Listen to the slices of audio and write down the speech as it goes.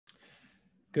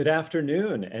Good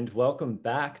afternoon and welcome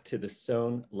back to the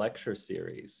Soane lecture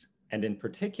series, and in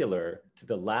particular to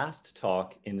the last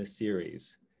talk in the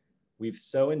series. We've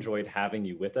so enjoyed having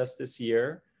you with us this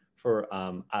year for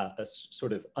a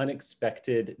sort of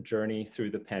unexpected journey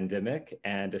through the pandemic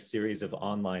and a series of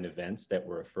online events that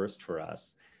were a first for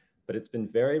us. But it's been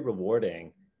very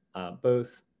rewarding,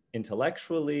 both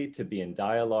intellectually to be in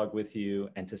dialogue with you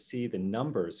and to see the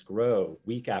numbers grow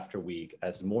week after week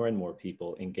as more and more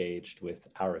people engaged with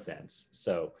our events.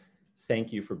 So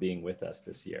thank you for being with us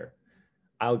this year.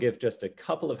 I'll give just a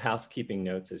couple of housekeeping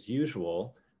notes as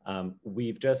usual.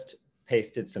 We've just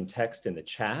pasted some text in the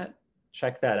chat.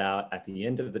 Check that out at the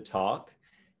end of the talk.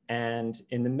 And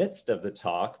in the midst of the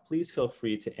talk, please feel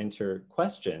free to enter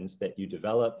questions that you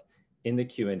develop in the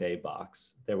Q&A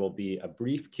box. There will be a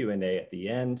brief Q&A at the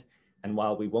end, and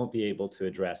while we won't be able to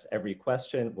address every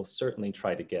question, we'll certainly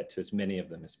try to get to as many of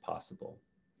them as possible.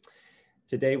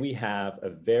 Today we have a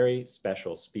very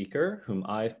special speaker whom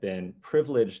I've been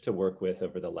privileged to work with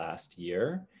over the last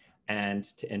year, and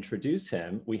to introduce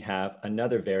him, we have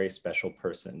another very special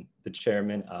person, the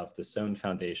chairman of the Soane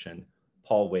Foundation,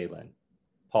 Paul Whalen.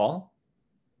 Paul?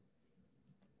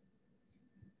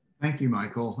 Thank you,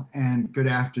 Michael, and good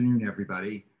afternoon,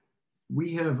 everybody.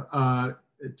 We have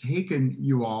taken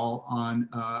you all on,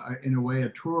 in a way, a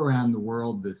tour around the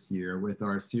world this year with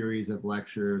our series of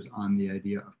lectures on the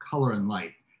idea of color and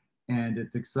light. And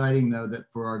it's exciting, though,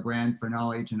 that for our grand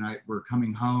finale tonight, we're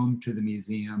coming home to the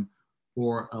museum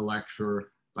for a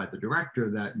lecture by the director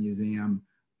of that museum,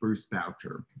 Bruce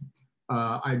Boucher.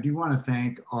 I do want to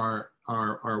thank our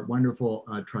wonderful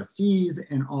trustees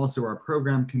and also our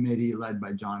program committee led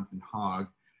by Jonathan Hogg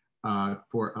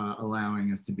for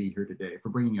allowing us to be here today, for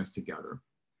bringing us together.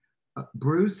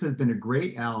 Bruce has been a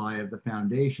great ally of the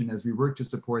foundation as we work to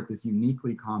support this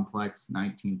uniquely complex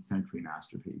 19th century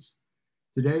masterpiece.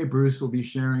 Today, Bruce will be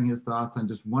sharing his thoughts on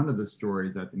just one of the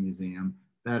stories at the museum,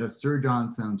 that of Sir John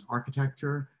Soane's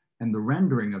architecture and the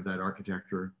rendering of that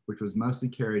architecture, which was mostly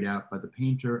carried out by the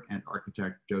painter and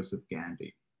architect Joseph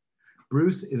Gandy.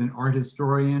 Bruce is an art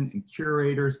historian and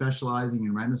curator specializing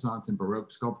in Renaissance and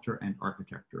Baroque sculpture and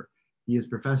architecture. He is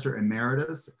professor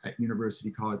emeritus at University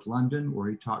College London, where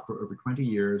he taught for over 20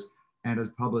 years and has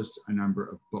published a number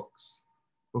of books.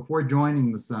 Before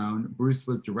joining the Soane, Bruce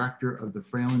was director of the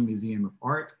Fralin Museum of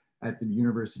Art at the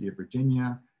University of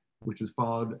Virginia, which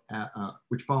followed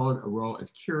a role as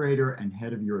curator and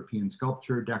head of European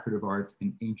sculpture, decorative arts,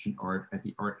 and ancient art at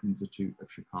the Art Institute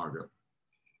of Chicago.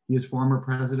 He is former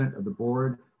president of the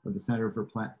board of the Center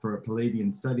for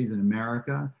Palladian Studies in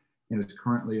America and is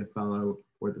currently a fellow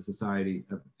for the Society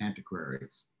of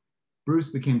Antiquaries. Bruce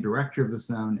became director of the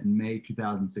Soane in May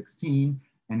 2016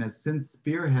 and has since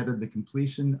spearheaded the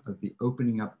completion of the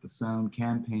Opening Up the Soane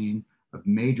campaign of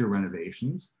major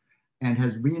renovations and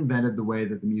has reinvented the way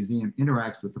that the museum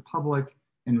interacts with the public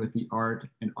and with the art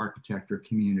and architecture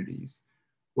communities.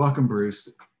 Welcome, Bruce.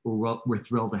 We're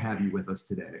thrilled to have you with us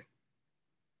today.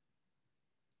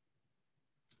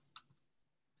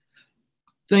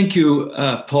 Thank you,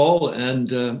 Paul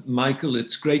and Michael.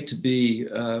 It's great to be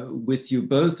with you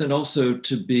both and also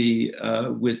to be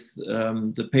with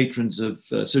the patrons of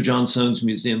Sir John Soane's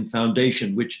Museum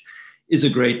Foundation, which is a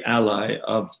great ally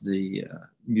of the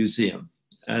museum.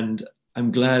 And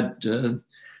I'm glad to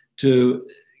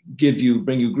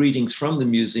bring you greetings from the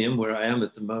museum where I am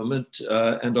at the moment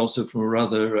and also from a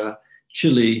rather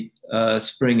chilly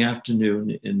spring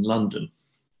afternoon in London.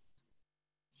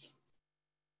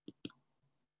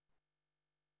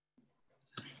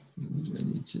 I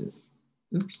need to,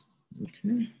 oops,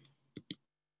 okay.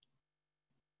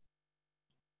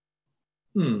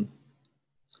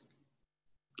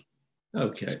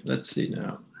 Okay, let's see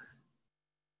now.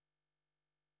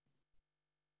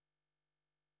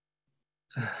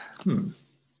 All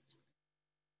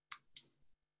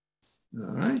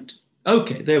right,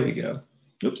 okay, there we go.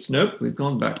 Oops, nope, we've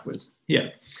gone backwards. Yeah,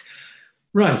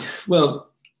 right,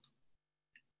 well,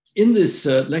 in this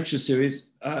lecture series,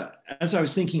 as I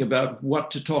was thinking about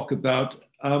what to talk about,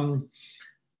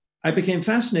 I became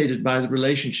fascinated by the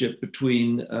relationship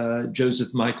between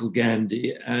Joseph Michael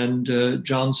Gandy and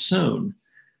John Soane.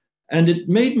 And it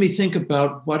made me think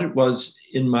about what it was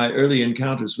in my early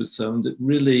encounters with Soane that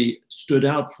really stood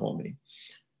out for me.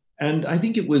 And I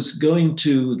think it was going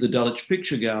to the Dulwich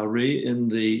Picture Gallery in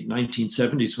the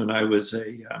 1970s when I was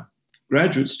a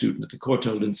graduate student at the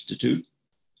Courtauld Institute.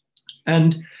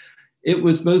 And it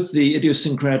was both the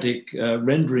idiosyncratic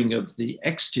rendering of the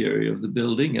exterior of the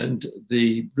building and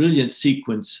the brilliant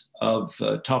sequence of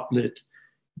top-lit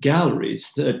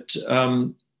galleries that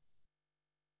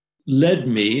led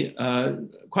me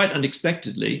quite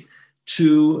unexpectedly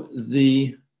to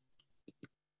the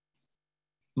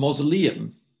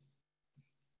mausoleum.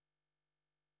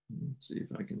 Let's see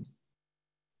if I can.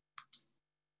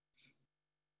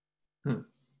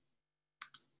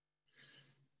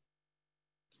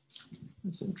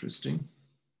 That's interesting.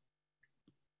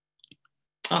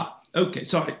 Ah, okay,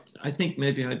 sorry. I think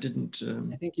maybe I didn't.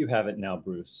 I think you have it now,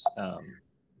 Bruce.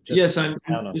 Yes, I'm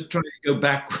just trying to go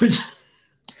backwards.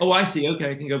 Oh, I see. Okay,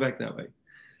 I can go back that way.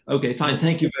 Okay, fine.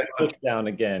 Thank you very much. Click down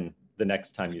again the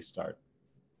next time you start.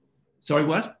 Sorry,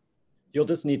 what? You'll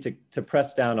just need to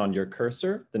press down on your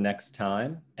cursor the next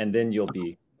time, and then you'll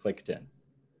be clicked in.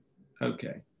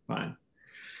 Okay, fine.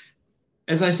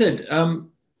 As I said,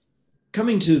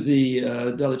 coming to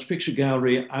the Dulwich Picture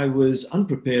Gallery, I was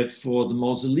unprepared for the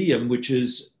mausoleum, which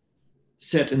is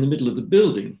set in the middle of the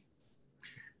building.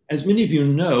 As many of you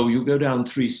know, you go down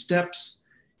 3 steps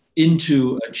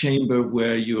into a chamber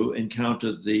where you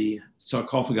encounter the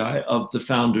sarcophagi of the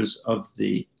founders of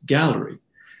the gallery.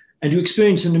 And you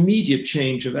experience an immediate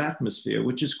change of atmosphere,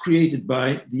 which is created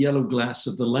by the yellow glass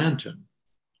of the lantern.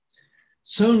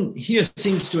 Soane here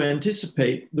seems to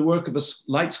anticipate the work of a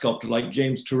light sculptor like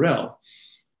James Turrell.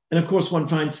 And of course, one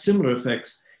finds similar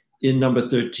effects in number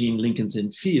 13, Lincoln's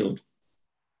Inn Field.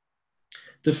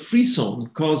 The frisson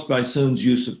caused by Soane's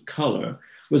use of color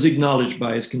was acknowledged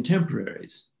by his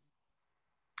contemporaries.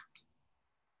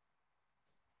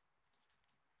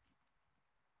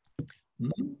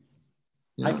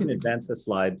 Yeah. I can advance the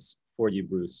slides for you,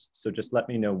 Bruce. So just let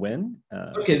me know when.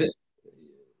 Okay,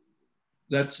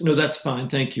 that's fine.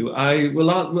 Thank you.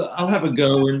 I'll have a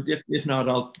go, and if not,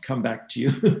 I'll come back to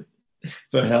you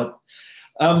for help.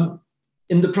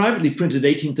 In the privately printed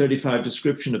 1835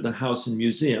 description of the house and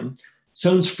museum,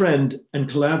 Soane's friend and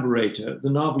collaborator,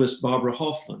 the novelist Barbara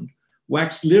Hoffland,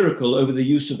 waxed lyrical over the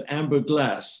use of amber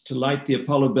glass to light the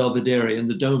Apollo Belvedere in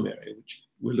the dome area, which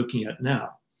we're looking at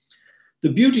now. The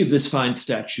beauty of this fine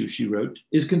statue, she wrote,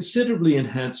 is considerably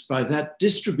enhanced by that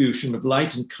distribution of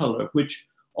light and color, which,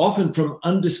 often from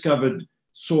undiscovered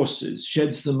sources,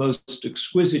 sheds the most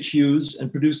exquisite hues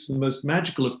and produces the most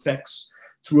magical effects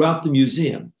throughout the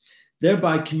museum,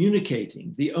 thereby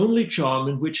communicating the only charm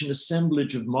in which an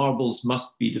assemblage of marbles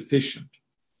must be deficient.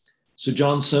 Sir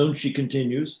John Soane, she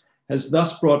continues, has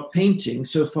thus brought painting,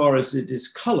 so far as it is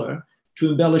color, to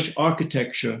embellish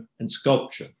architecture and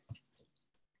sculpture.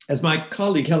 As my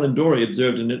colleague Helen Dorey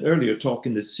observed in an earlier talk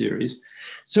in this series,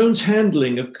 Soane's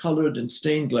handling of colored and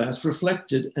stained glass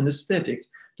reflected an aesthetic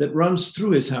that runs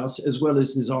through his house as well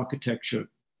as his architecture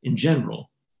in general.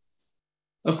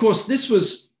 Of course, this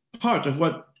was part of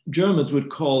what Germans would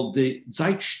call the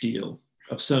Zeitstil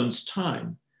of Soane's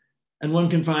time, and one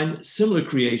can find similar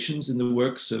creations in the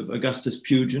works of Augustus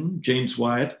Pugin, James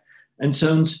Wyatt, and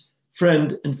Soane's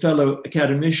friend and fellow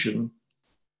academician,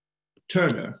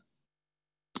 Turner.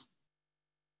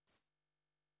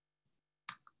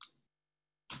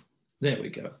 There we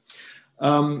go.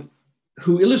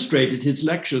 Who illustrated his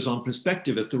lectures on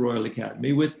perspective at the Royal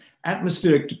Academy with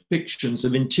atmospheric depictions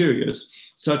of interiors,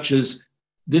 such as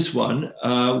this one,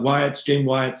 James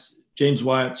Wyatt's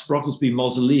Brocklesby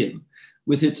Mausoleum,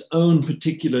 with its own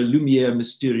particular lumière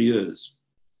mystérieuse.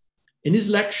 In his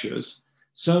lectures,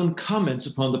 Soane comments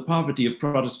upon the poverty of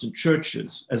Protestant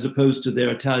churches as opposed to their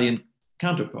Italian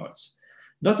counterparts.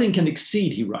 Nothing can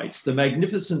exceed, he writes, the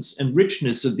magnificence and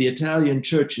richness of the Italian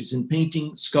churches in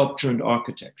painting, sculpture, and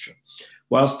architecture,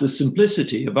 whilst the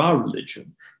simplicity of our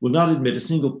religion will not admit a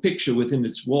single picture within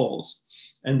its walls,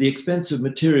 and the expensive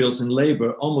materials and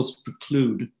labor almost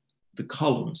preclude the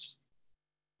columns.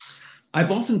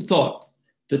 I've often thought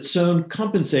that Soane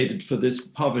compensated for this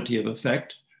poverty of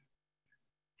effect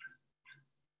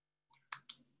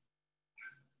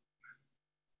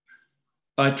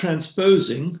by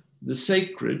transposing the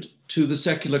sacred to the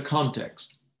secular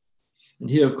context. And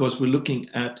here, of course, we're looking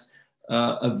at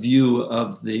a view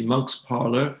of the monk's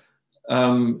parlor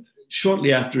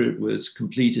shortly after it was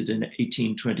completed in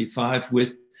 1825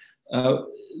 with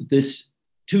this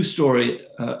 2-story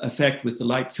effect with the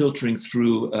light filtering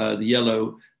through the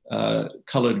yellow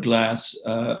colored glass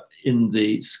in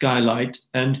the skylight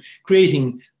and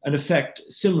creating an effect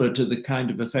similar to the kind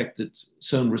of effect that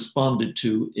Soane responded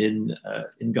to in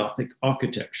Gothic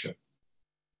architecture.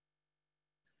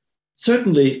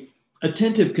 Certainly,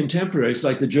 attentive contemporaries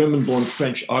like the German-born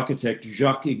French architect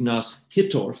Jacques-Ignace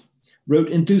Hittorf wrote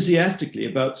enthusiastically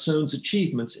about Soane's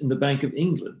achievements in the Bank of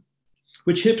England,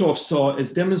 which Hittorf saw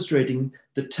as demonstrating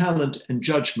the talent and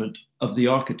judgment of the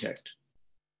architect.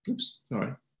 Oops,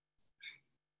 sorry.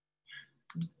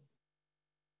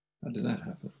 How did that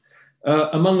happen?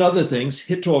 Among other things,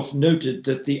 Hittorf noted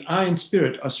that the eye and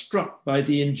spirit are struck by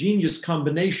the ingenious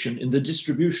combination in the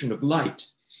distribution of light.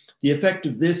 The effect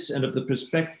of this and of the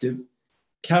perspective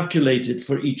calculated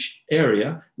for each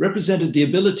area represented the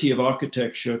ability of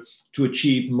architecture to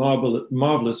achieve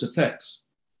marvelous effects.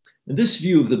 And this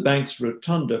view of the bank's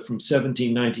rotunda from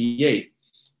 1798,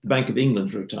 the Bank of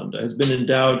England's rotunda, has been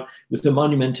endowed with a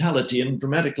monumentality and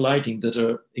dramatic lighting that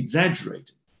are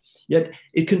exaggerated. Yet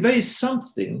it conveys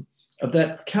something of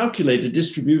that calculated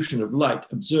distribution of light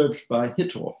observed by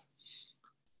Hittorf.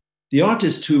 The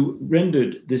artist who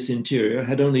rendered this interior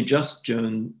had only just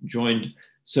joined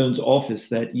Soane's office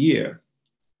that year.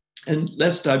 And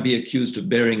lest I be accused of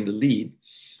bearing the lead,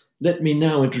 let me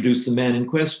now introduce the man in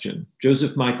question,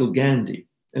 Joseph Michael Gandy,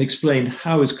 and explain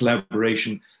how his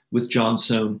collaboration with John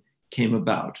Soane came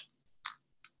about.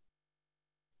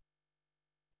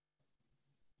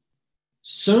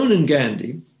 Soane and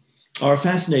Gandy are a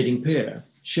fascinating pair,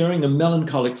 sharing a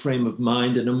melancholic frame of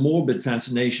mind and a morbid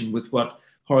fascination with what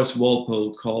Horace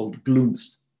Walpole called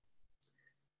gloomth.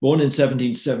 Born in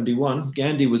 1771,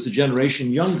 Gandy was a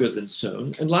generation younger than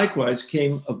Soane and likewise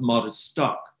came of modest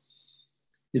stock.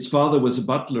 His father was a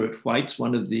butler at White's,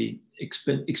 one of the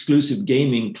exclusive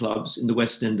gaming clubs in the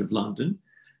West End of London,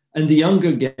 and the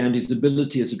younger Gandy's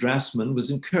ability as a draftsman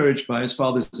was encouraged by his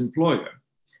father's employer,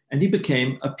 and he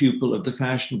became a pupil of the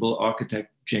fashionable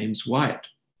architect James Wyatt.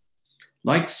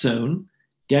 Like Soane,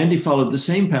 Gandy followed the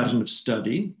same pattern of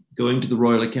study, going to the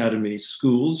Royal Academy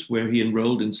schools where he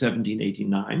enrolled in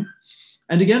 1789.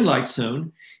 And again, like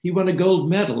Soane, he won a gold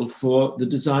medal for the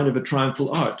design of a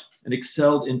triumphal arch and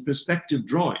excelled in perspective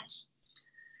drawings.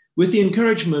 With the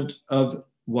encouragement of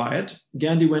Wyatt,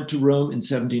 Gandy went to Rome in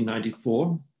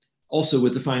 1794, also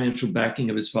with the financial backing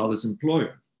of his father's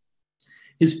employer.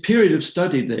 His period of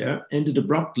study there ended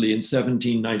abruptly in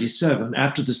 1797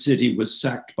 after the city was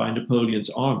sacked by Napoleon's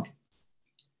army.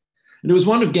 And it was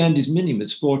one of Gandy's many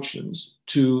misfortunes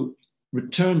to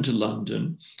return to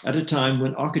London at a time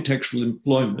when architectural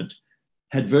employment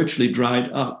had virtually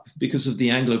dried up because of the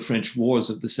Anglo-French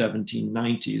wars of the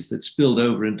 1790s that spilled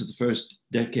over into the first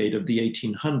decade of the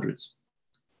 1800s.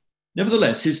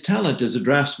 Nevertheless, his talent as a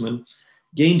draftsman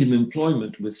gained him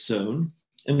employment with Soane,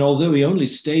 and although he only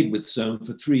stayed with Soane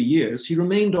for 3 years, he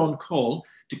remained on call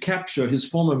to capture his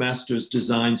former master's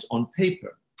designs on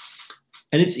paper.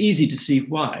 And it's easy to see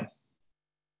why.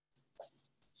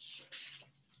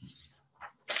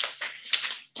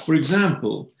 For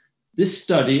example, this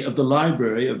study of the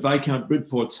library of Viscount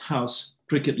Bridport's house,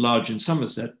 Cricket Lodge in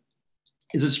Somerset,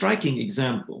 is a striking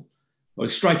example, or a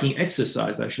striking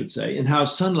exercise, I should say, in how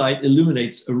sunlight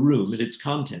illuminates a room and its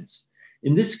contents,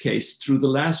 in this case, through the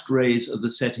last rays of the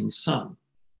setting sun.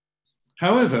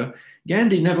 However,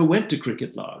 Gandy never went to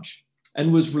Cricket Lodge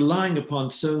and was relying upon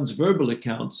Soane's verbal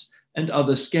accounts and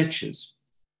other sketches.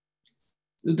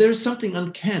 There is something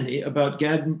uncanny about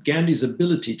Gandy's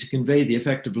ability to convey the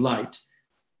effect of light,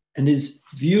 and his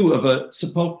view of a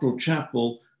sepulchral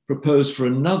chapel proposed for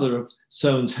another of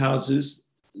Soane's houses,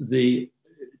 the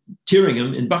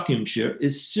Tyringham in Buckinghamshire,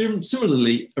 is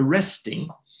similarly arresting,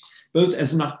 both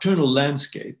as a nocturnal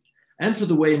landscape and for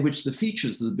the way in which the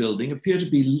features of the building appear to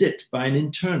be lit by an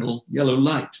internal yellow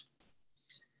light.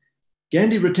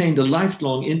 Gandy retained a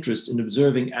lifelong interest in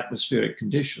observing atmospheric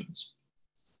conditions.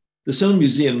 The Soane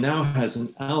Museum now has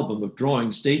an album of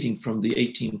drawings dating from the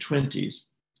 1820s,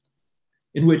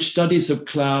 in which studies of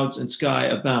clouds and sky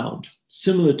abound,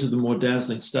 similar to the more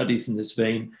dazzling studies in this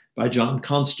vein by John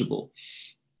Constable.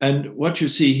 And what you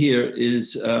see here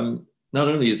is not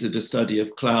only is it a study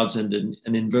of clouds and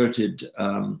an inverted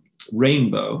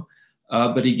rainbow,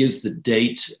 but he gives the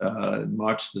date,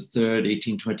 March the 3rd,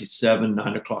 1827,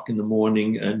 9 o'clock in the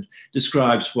morning, and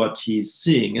describes what he's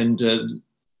seeing. And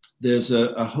there's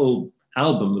a whole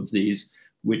album of these,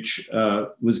 which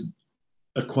was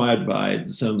acquired by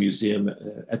the Soane Museum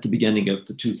at the beginning of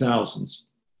the 2000s.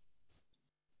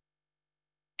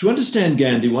 To understand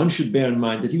Gandy, one should bear in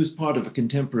mind that he was part of a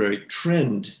contemporary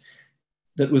trend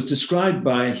that was described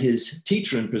by his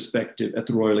teacher in perspective at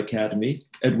the Royal Academy,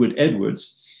 Edward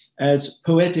Edwards, as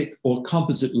poetic or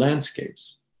composite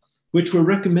landscapes, which were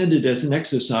recommended as an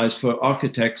exercise for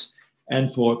architects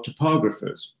and for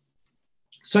topographers.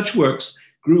 Such works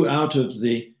grew out of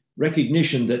the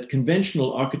recognition that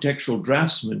conventional architectural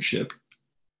draftsmanship,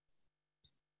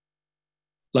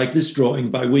 like this drawing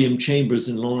by William Chambers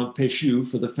and Laurent Péchu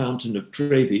for the Fountain of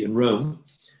Trevi in Rome,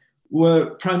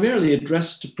 were primarily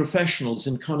addressed to professionals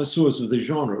and connoisseurs of the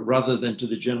genre rather than to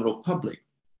the general public.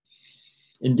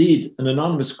 Indeed, an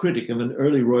anonymous critic of an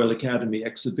early Royal Academy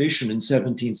exhibition in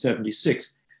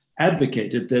 1776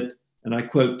 advocated that and I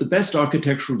quote, "The best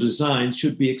architectural designs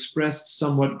should be expressed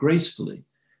somewhat gracefully,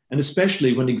 and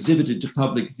especially when exhibited to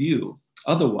public view.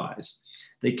 Otherwise,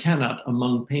 they cannot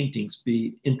among paintings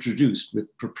be introduced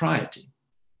with propriety."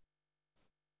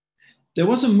 There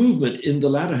was a movement in the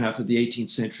latter half of the 18th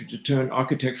century to turn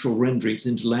architectural renderings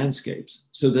into landscapes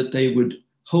so that they would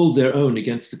hold their own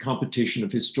against the competition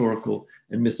of historical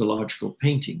and mythological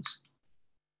paintings.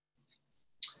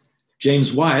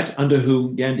 James Wyatt, under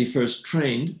whom Gandy first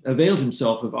trained, availed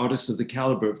himself of artists of the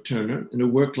caliber of Turner in a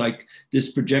work like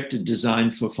this projected design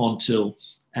for Fonthill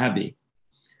Abbey.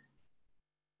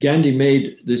 Gandy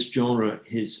made this genre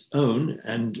his own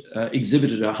and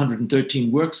exhibited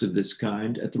 113 works of this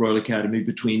kind at the Royal Academy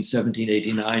between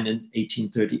 1789 and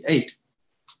 1838.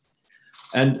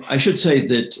 And I should say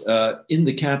that in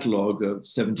the catalogue of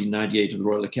 1798 of the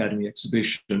Royal Academy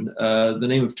exhibition, the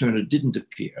name of Turner didn't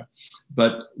appear,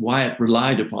 but Wyatt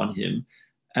relied upon him,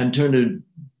 and Turner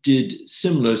did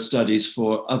similar studies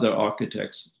for other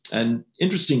architects. And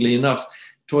interestingly enough,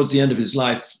 towards the end of his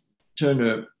life,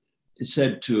 Turner is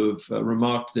said to have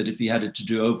remarked that if he had it to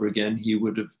do over again, he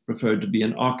would have preferred to be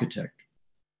an architect.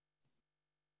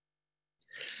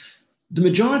 The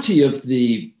majority of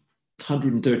the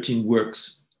 113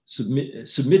 works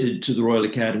submitted to the Royal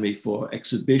Academy for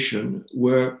exhibition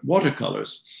were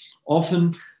watercolors,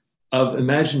 often of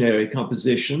imaginary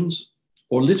compositions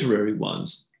or literary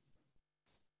ones,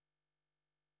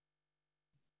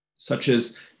 such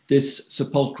as this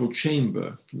sepulchral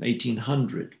chamber from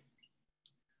 1800,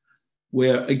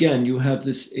 where again you have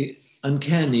this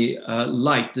uncanny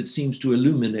light that seems to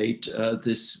illuminate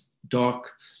this dark,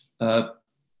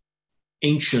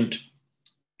 ancient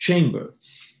chamber.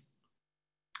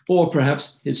 Or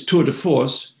perhaps his tour de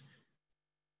force,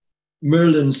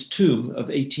 Merlin's Tomb of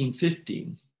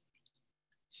 1815,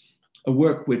 a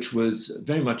work which was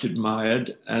very much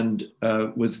admired and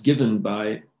was given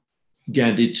by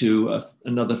Gandy to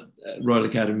another Royal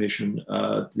Academician,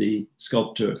 the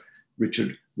sculptor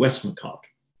Richard Westmacott.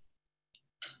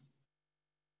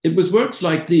 It was works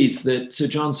like these that Sir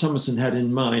John Summerson had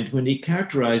in mind when he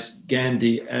characterized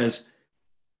Gandy as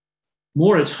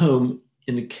more at home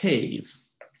in a cave,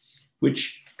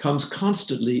 which comes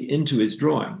constantly into his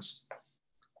drawings,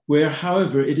 where,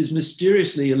 however, it is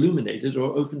mysteriously illuminated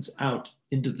or opens out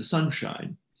into the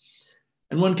sunshine.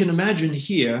 And one can imagine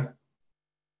here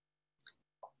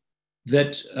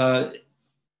that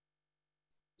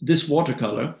this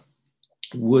watercolor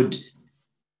would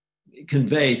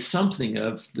convey something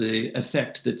of the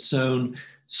effect that Soane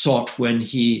sought when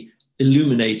he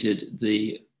illuminated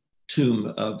the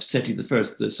tomb of Seti I,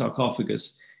 the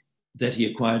sarcophagus that he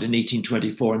acquired in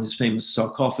 1824 in his famous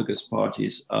sarcophagus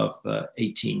parties of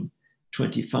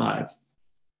 1825.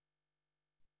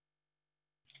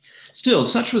 Still,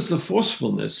 such was the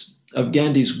forcefulness of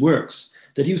Gandy's works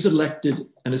that he was elected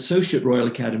an Associate Royal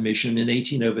Academician in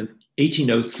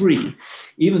 1803,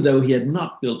 even though he had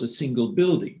not built a single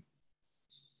building.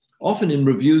 Often in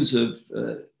reviews of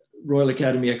Royal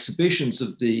Academy exhibitions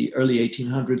of the early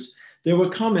 1800s, there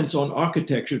were comments on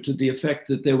architecture to the effect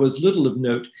that there was little of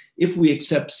note if we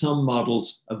accept some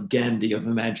models of Gandy of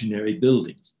imaginary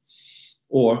buildings.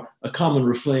 Or a common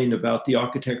refrain about the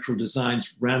architectural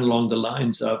designs ran along the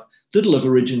lines of little of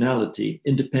originality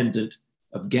independent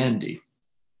of Gandy.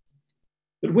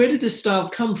 But where did this style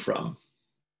come from?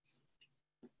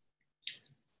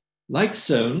 Like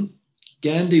Soane,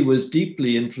 Gandy was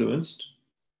deeply influenced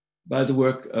by the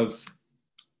work of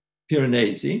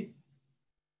Piranesi.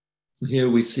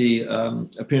 Here we see a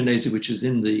Piranesi, which is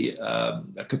in the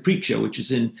a Capriccio, which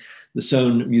is in the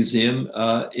Soane Museum.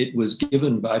 It was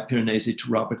given by Piranesi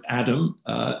to Robert Adam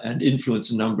and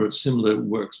influenced a number of similar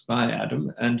works by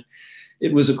Adam. And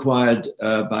it was acquired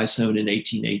by Soane in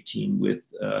 1818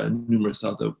 with numerous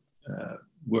other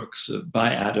works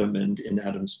by Adam and in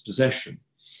Adam's possession.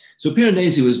 So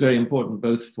Piranesi was very important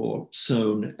both for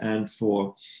Soane and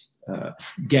for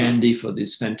Gandy, for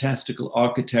this fantastical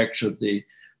architecture, the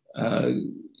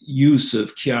use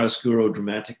of chiaroscuro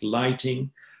dramatic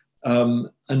lighting.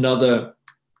 Another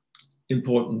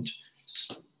important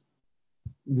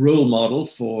role model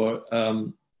for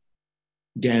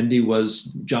Gandy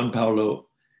was Gianpaolo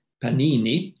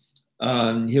Panini.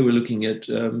 Here we're looking at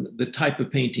the type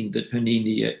of painting that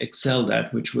Panini excelled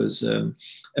at, which was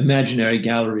imaginary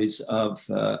galleries of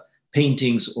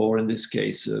paintings, or in this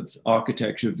case of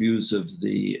architecture, views of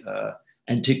the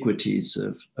antiquities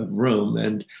of Rome.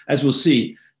 And as we'll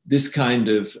see, this kind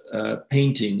of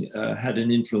painting had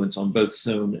an influence on both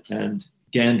Soane and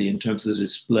Gandy in terms of the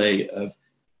display of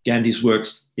Gandy's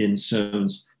works in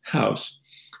Soane's house.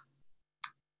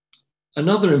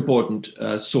 Another important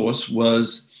source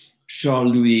was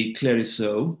Charles-Louis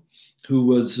Clérisseau, who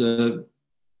was a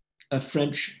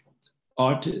French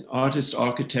artist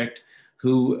architect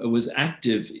who was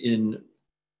active in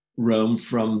Rome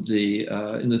from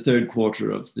in the third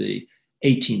quarter of the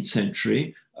 18th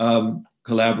century,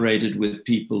 collaborated with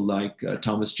people like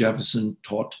Thomas Jefferson,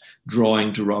 taught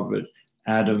drawing to Robert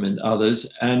Adam and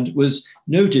others, and was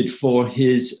noted for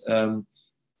his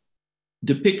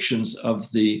depictions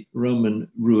of the Roman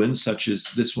ruins, such as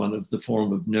this one of the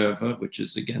Forum of Nerva, which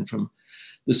is again from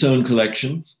the Soane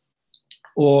collection,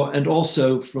 and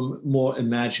also from more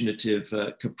imaginative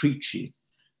capricci.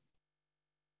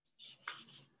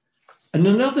 And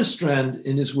another strand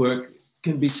in his work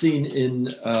can be seen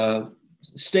in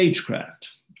stagecraft,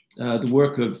 the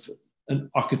work of an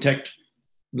architect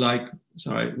like,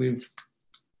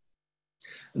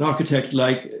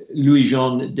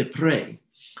 Louis-Jean Desprez,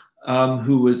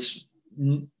 who was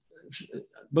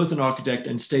both an architect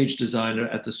and stage designer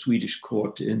at the Swedish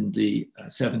court in the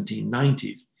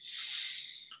 1790s.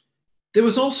 There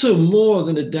was also more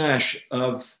than a dash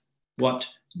of what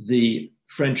the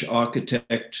French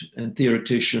architect and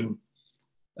theoretician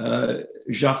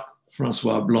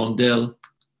Jacques-François Blondel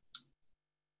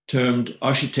termed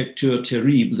architecture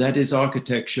terrible. That is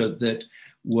architecture that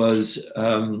was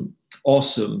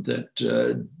awesome,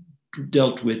 that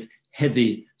dealt with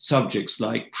heavy subjects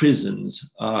like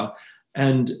prisons.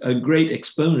 And a great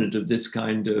exponent of this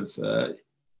kind of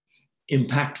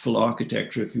impactful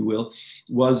architecture, if you will,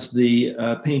 was the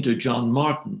painter John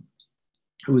Martin,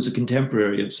 who was a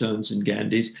contemporary of Soane's and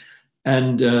Gandy's.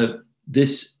 And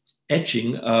this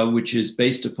etching, which is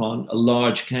based upon a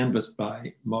large canvas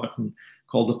by Martin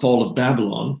called The Fall of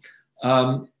Babylon,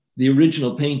 the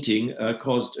original painting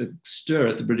caused a stir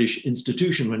at the British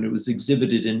institution when it was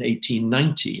exhibited in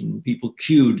 1819. People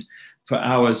queued for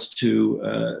hours to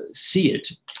see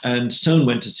it, and Soane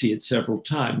went to see it several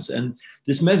times. And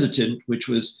this mezzotint, which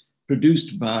was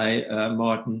produced by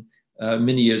Martin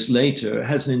many years later,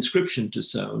 has an inscription to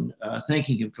Soane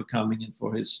thanking him for coming and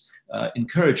for his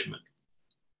encouragement.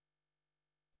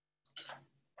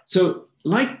 So,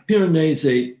 like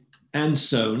Piranesi and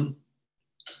Soane,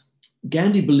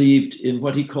 Gandy believed in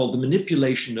what he called the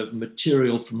manipulation of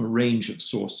material from a range of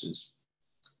sources.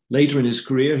 Later in his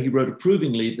career, he wrote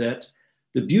approvingly that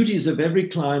the beauties of every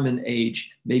clime and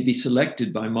age may be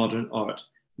selected by modern art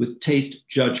with taste,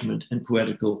 judgment, and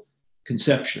poetical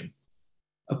conception,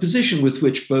 a position with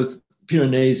which both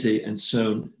Piranesi and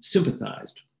Soane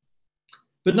sympathized.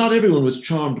 But not everyone was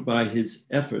charmed by his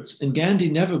efforts, and Gandy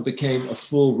never became a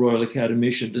full Royal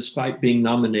Academician despite being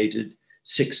nominated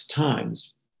 6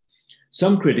 times.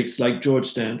 Some critics, like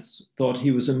George Stantz, thought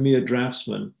he was a mere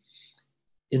draftsman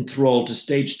enthralled to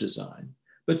stage design.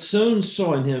 But Soane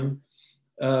saw in him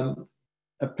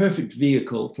a perfect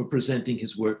vehicle for presenting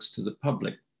his works to the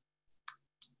public.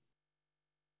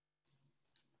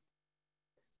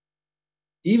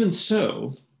 Even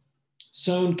so,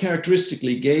 Soane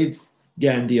characteristically gave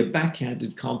Gandy a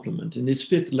backhanded compliment in his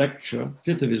fifth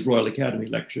of his Royal Academy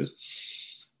lectures,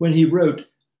 when he wrote,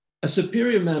 "A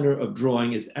superior manner of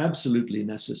drawing is absolutely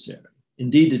necessary.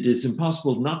 Indeed, it is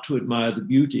impossible not to admire the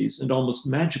beauties and almost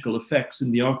magical effects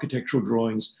in the architectural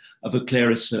drawings of a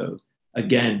Clérisseau, a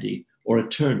Gandy, or a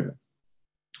Turner.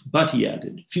 But," he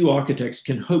added, "few architects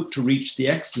can hope to reach the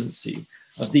excellency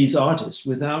of these artists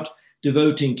without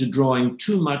devoting to drawing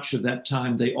too much of that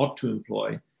time they ought to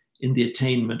employ in the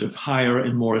attainment of higher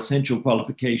and more essential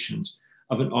qualifications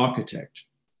of an architect."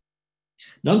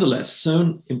 Nonetheless,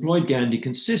 Soane employed Gandy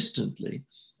consistently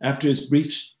after his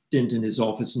brief stint in his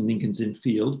office in Lincoln's Inn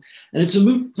Field, and it's a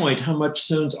moot point how much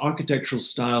Soane's architectural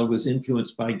style was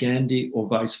influenced by Gandy or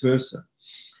vice versa.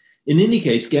 In any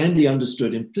case, Gandy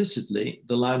understood implicitly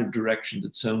the line of direction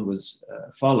that Soane was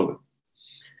following,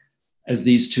 as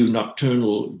these two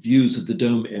nocturnal views of the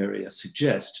dome area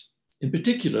suggest. In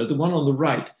particular, the one on the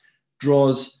right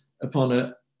draws upon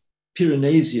a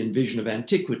Piranesian vision of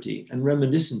antiquity and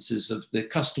reminiscences of the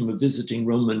custom of visiting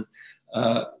Roman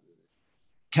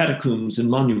catacombs and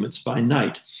monuments by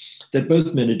night that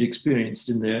both men had experienced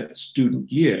in their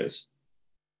student years.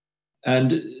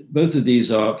 And both of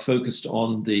these are focused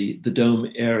on the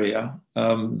dome area.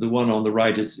 The one on the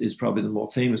right is probably the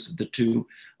more famous of the two,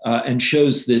 and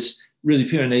shows this really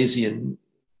Piranesian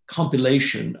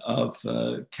compilation of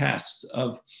casts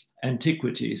of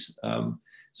antiquities,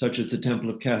 such as the Temple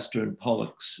of Castor and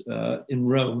Pollux in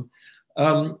Rome,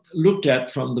 looked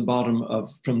at from the bottom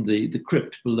from the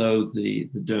crypt below the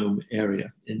dome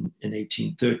area in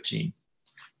 1813.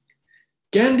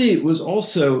 Gandy was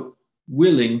also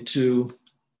willing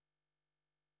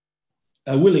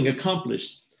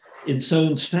accomplice in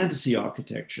Soane's fantasy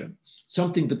architecture.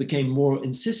 something that became more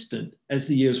insistent as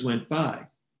the years went by.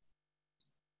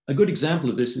 A good example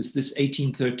of this is this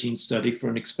 1813 study for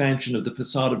an expansion of the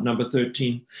facade of number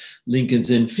 13 Lincoln's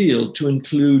Inn Field to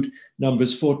include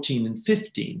numbers 14 and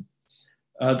 15,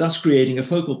 thus creating a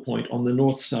focal point on the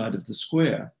north side of the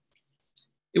square.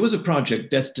 It was a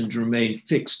project destined to remain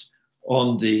fixed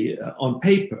on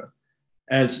paper,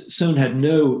 as Soane had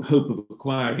no hope of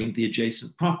acquiring the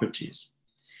adjacent properties.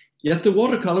 Yet the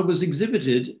watercolor was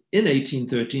exhibited in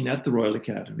 1813 at the Royal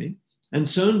Academy, and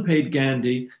Soane paid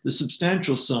Gandy the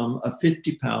substantial sum of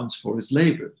 £50 for his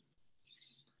labor.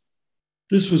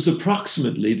 This was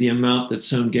approximately the amount that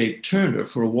Soane gave Turner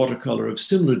for a watercolor of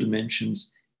similar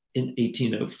dimensions in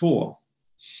 1804.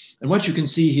 And what you can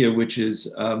see here, which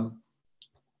is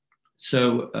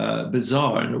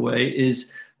bizarre in a way,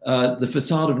 is the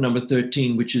facade of number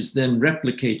 13, which is then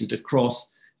replicated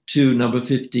across to number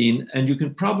 15. And you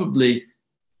can probably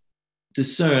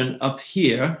discern up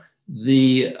here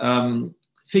the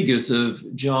figures of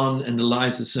John and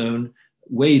Eliza Soane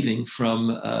waving from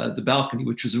the balcony,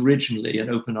 which was originally an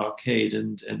open arcade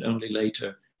and only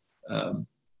later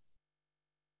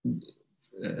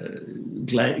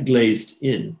glazed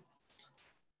in.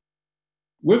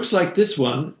 Works like this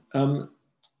one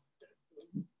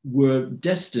were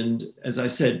destined, as I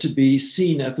said, to be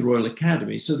seen at the Royal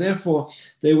Academy. So therefore,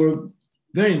 they were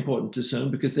very important to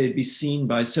Soane because they'd be seen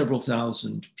by several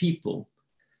thousand people.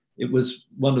 It was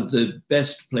one of the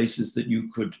best places that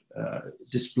you could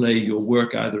display your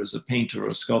work, either as a painter or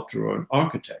a sculptor or an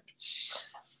architect.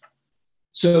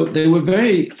 So they were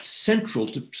very central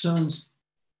to Soane's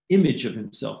image of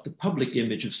himself, the public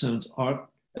image of Soane's art,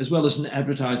 as well as an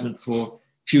advertisement for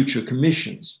future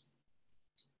commissions.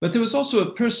 But there was also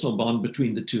a personal bond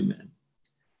between the two men.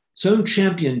 Soane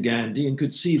championed Gandy and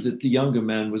could see that the younger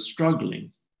man was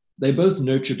struggling. They both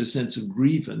nurtured a sense of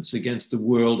grievance against the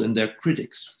world and their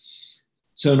critics.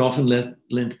 Soane often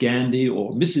lent Gandy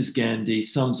or Mrs. Gandy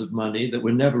sums of money that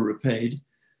were never repaid,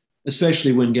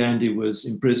 especially when Gandy was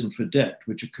imprisoned for debt,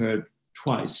 which occurred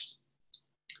twice.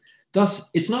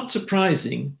 Thus, it's not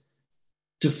surprising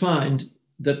to find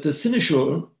that the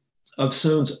cynosure of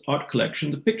Soane's art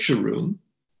collection, the picture room,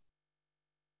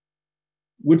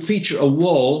 would feature a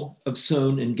wall of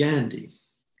Soane and Gandy.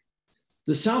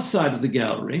 The south side of the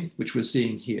gallery, which we're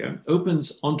seeing here,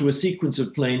 opens onto a sequence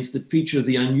of planes that feature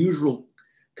the unusual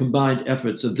combined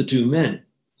efforts of the two men.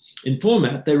 In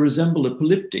format, they resemble a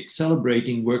polyptych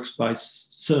celebrating works by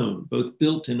Soane, both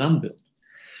built and unbuilt,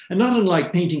 and not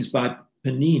unlike paintings by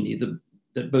Panini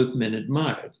that both men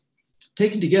admired.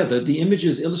 Taken together, the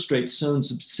images illustrate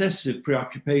Soane's obsessive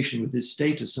preoccupation with his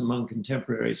status among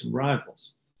contemporaries and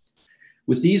rivals.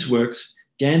 With these works,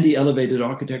 Gandy elevated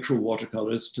architectural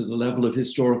watercolors to the level of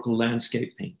historical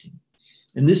landscape painting.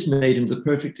 And this made him the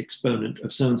perfect exponent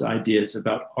of Soane's ideas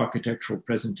about architectural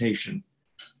presentation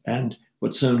and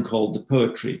what Soane called the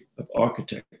poetry of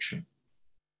architecture.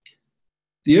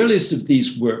 The earliest of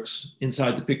these works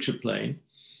inside the picture plane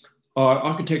are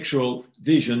architectural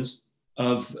visions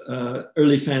of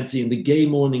early fancy in the gay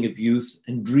morning of youth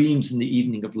and dreams in the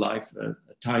evening of life, a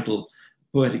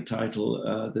poetic title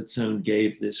that Soane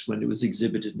gave this when it was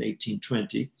exhibited in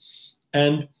 1820,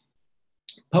 and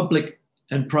public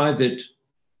and private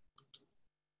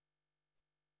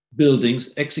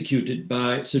buildings executed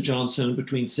by Sir John Soane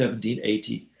between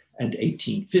 1780 and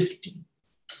 1815.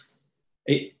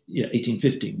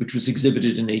 1815, which was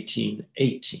exhibited in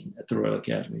 1818 at the Royal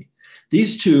Academy.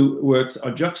 These two works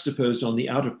are juxtaposed on the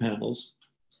outer panels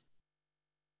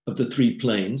of the three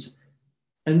planes,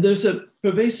 and there's a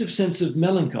pervasive sense of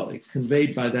melancholy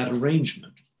conveyed by that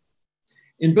arrangement.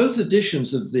 In both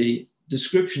editions of the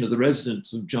description of the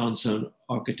residence of John Soane,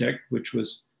 architect, which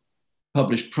was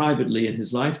published privately in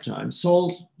his lifetime,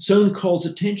 Soane calls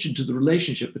attention to the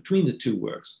relationship between the two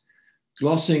works,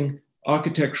 glossing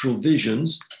architectural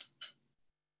visions,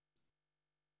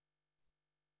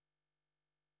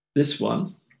 this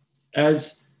one,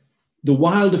 as the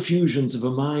wild effusions of a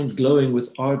mind glowing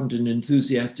with ardent and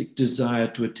enthusiastic desire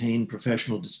to attain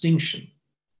professional distinction.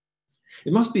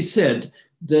 It must be said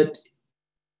that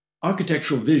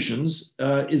architectural visions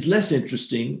is less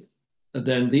interesting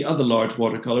than the other large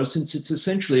watercolors, since it's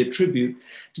essentially a tribute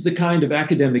to the kind of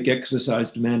academic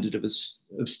exercise demanded of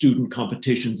student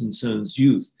competitions in Soane's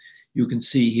youth. You can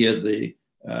see here the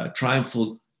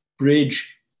triumphal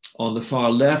bridge on the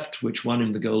far left, which won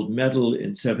him the gold medal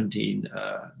in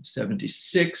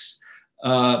 1776.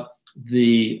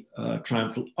 The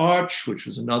triumphal arch, which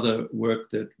was another work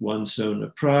that won Soane a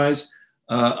prize.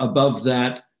 Above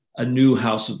that, a new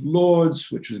House of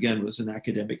Lords, which again was an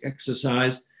academic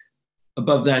exercise.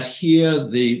 Above that here,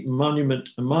 the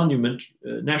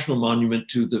national monument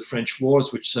to the French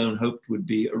wars, which Soane hoped would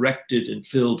be erected and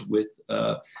filled with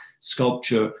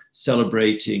sculpture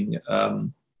celebrating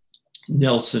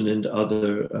Nelson and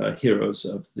other heroes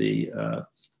of the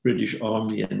British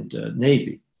Army and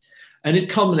Navy. And it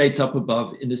culminates up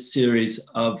above in a series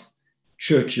of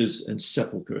churches and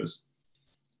sepulchres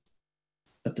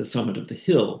at the summit of the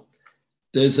hill.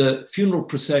 There's a funeral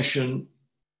procession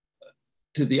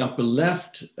to the upper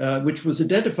left, which was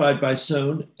identified by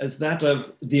Soane as that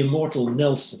of the immortal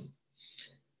Nelson.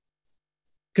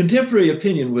 Contemporary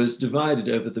opinion was divided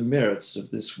over the merits of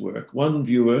this work. One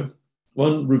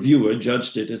reviewer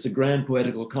judged it as a grand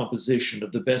poetical composition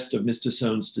of the best of Mr.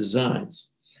 Soane's designs,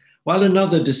 while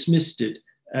another dismissed it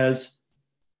as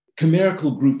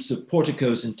chimerical groups of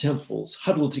porticos and temples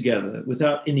huddled together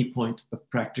without any point of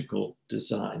practical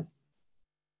design.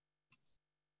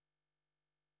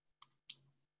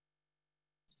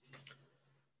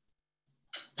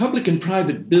 Public and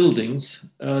private buildings,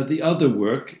 the other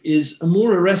work, is a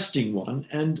more arresting one,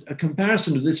 and a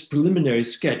comparison of this preliminary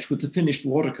sketch with the finished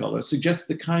watercolor suggests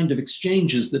the kind of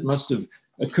exchanges that must have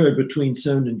occurred between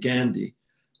Soane and Gandy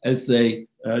as they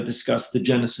discussed the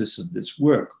genesis of this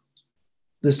work.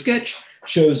 The sketch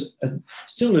shows a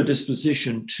similar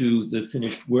disposition to the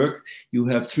finished work. You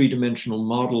have three-dimensional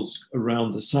models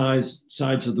around the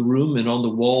sides of the room, and on the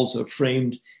walls are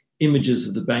framed images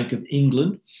of the Bank of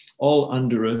England, all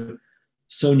under a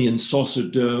Soanean saucer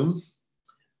dome.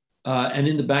 And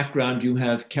in the background, you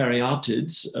have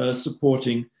caryatids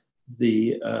supporting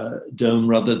the dome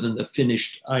rather than the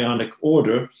finished Ionic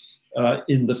order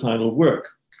in the final work.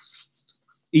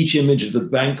 Each image of the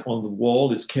bank on the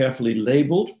wall is carefully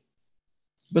labeled,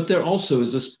 but there also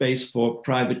is a space for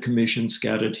private commissions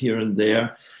scattered here and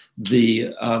there.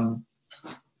 The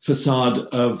facade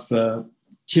of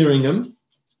Tyringham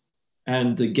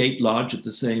and the Gate Lodge at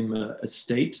the same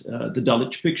estate, the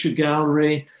Dulwich Picture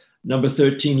Gallery, number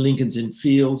 13 Lincoln's Inn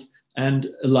Fields, and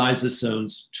Eliza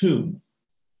Soane's tomb.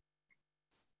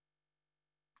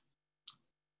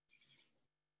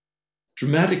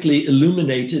 Dramatically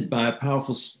illuminated by a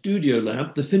powerful studio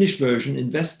lamp, the finished version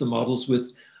invests the models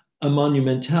with a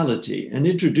monumentality and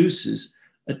introduces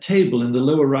a table in the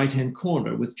lower right-hand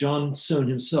corner with John Soane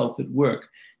himself at work,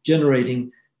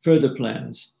 generating further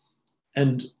plans,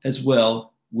 and as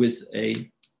well with a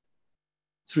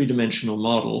three-dimensional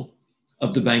model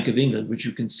of the Bank of England, which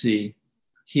you can see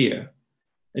here.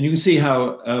 And you can see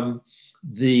how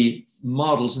the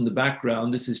models in the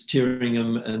background, this is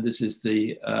Tyringham and this is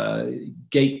the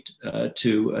gate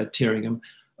to Tyringham,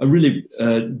 really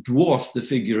dwarf the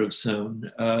figure of Soane,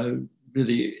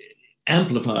 really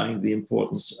amplifying the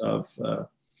importance of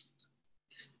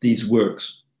these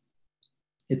works.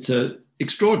 It's an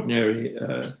extraordinary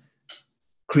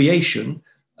creation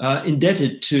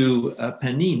indebted to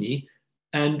Panini,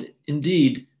 and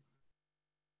indeed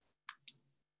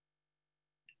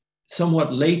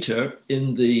somewhat later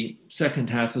in the second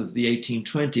half of the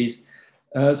 1820s,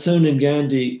 Soane and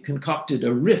Gandy concocted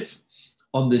a riff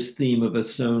on this theme of a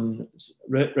Soane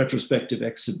retrospective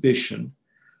exhibition.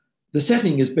 The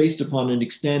setting is based upon an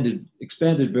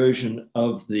expanded version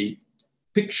of the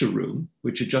picture room,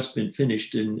 which had just been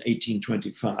finished in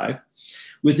 1825,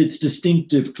 with its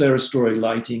distinctive clerestory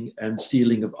lighting and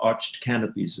ceiling of arched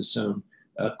canopies, as Soane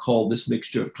called this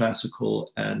mixture of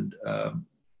classical and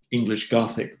English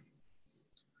Gothic.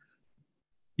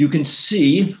 You can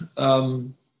see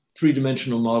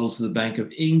three-dimensional models of the Bank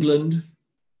of England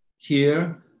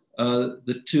here,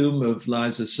 the tomb of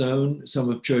Liza Soane,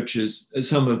 some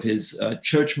of his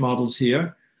church models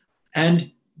here,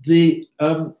 and the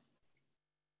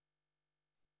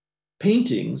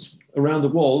paintings around the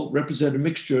wall represent a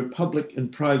mixture of public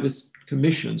and private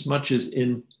commissions, much as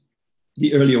in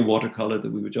the earlier watercolor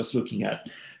that we were just looking at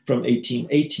from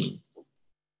 1818.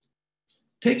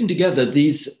 Taken together,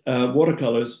 these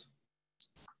watercolors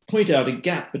point out a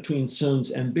gap between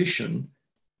Soane's ambition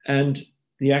and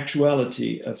the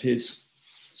actuality of his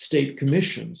state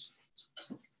commissions.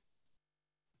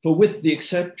 For with the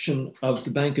exception of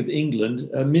the Bank of England,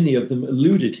 many of them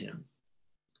eluded him.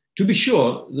 To be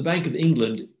sure, the Bank of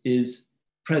England is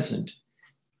present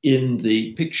in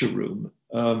the picture room.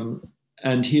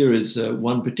 And here is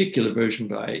one particular version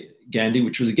by Gandy,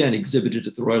 which was again exhibited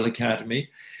at the Royal Academy,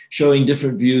 showing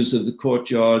different views of the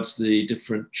courtyards, the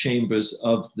different chambers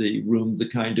of the room, the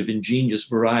kind of ingenious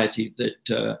variety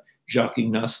that Jacques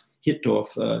Ignace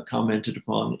Hittorf commented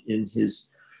upon in his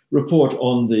report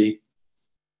on the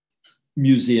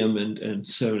museum and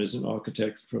Soane as an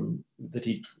architect that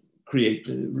he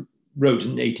wrote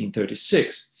in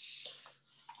 1836.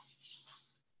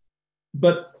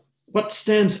 But what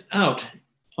stands out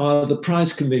are the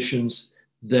prize commissions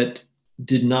that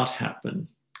did not happen.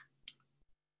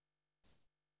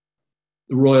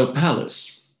 The Royal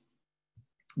Palace.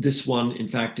 This one, in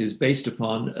fact, is based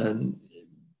upon an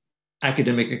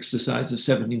academic exercise of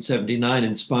 1779,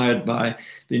 inspired by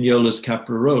Vignola's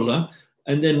Caprarola,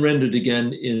 and then rendered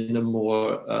again in a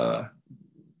more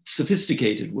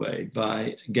sophisticated way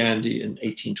by Gandy in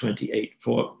 1828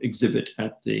 for exhibit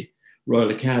at the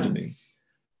Royal Academy.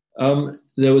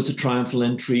 There was a triumphal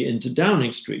entry into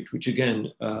Downing Street, which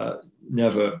again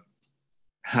never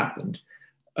happened.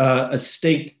 A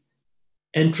state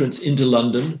entrance into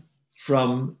London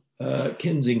from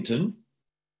Kensington.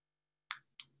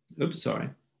 Oops, sorry.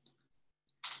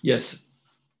 Yes,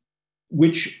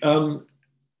 which all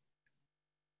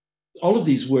of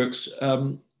these works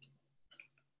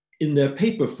in their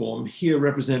paper form here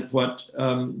represent what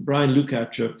Brian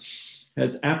Lukacher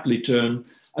has aptly termed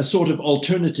a sort of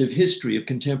alternative history of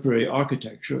contemporary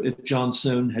architecture if John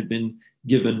Soane had been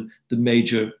given the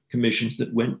major commissions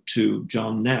that went to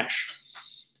John Nash.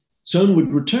 Soane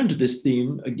would return to this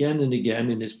theme again and again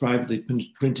in his privately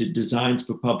printed Designs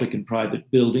for Public and Private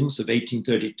Buildings of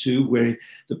 1832, where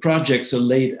the projects are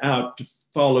laid out to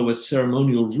follow a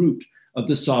ceremonial route of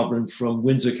the sovereign from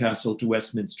Windsor Castle to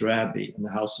Westminster Abbey and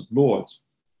the House of Lords.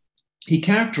 He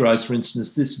characterized, for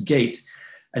instance, this gate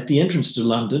at the entrance to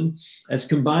London as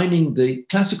combining the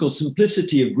classical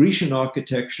simplicity of Grecian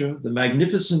architecture, the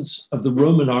magnificence of the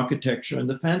Roman architecture, and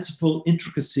the fanciful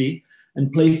intricacy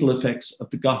and playful effects of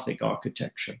the Gothic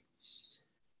architecture.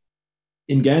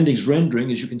 In Gandy's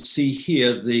rendering, as you can see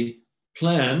here, the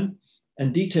plan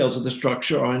and details of the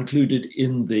structure are included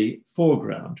in the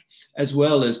foreground, as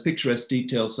well as picturesque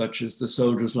details such as the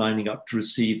soldiers lining up to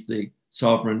receive the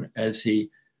sovereign as he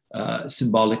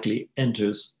symbolically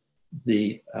enters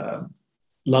the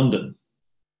London.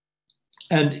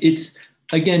 And it's,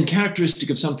 again, characteristic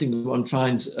of something that one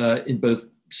finds in both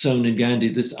Soane and Gandy,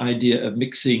 this idea of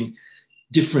mixing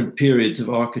different periods of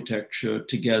architecture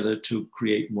together to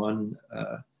create one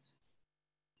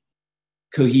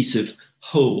cohesive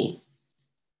whole.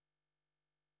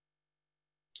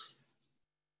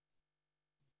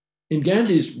 In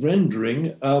Gandy's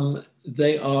rendering,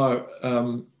 they are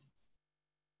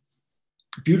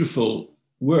beautiful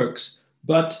works,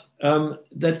 but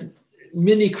that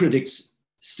many critics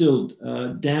still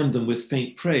damn them with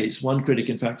faint praise. One critic,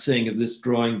 in fact, saying of this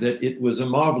drawing that it was a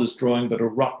marvelous drawing, but a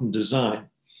rotten design.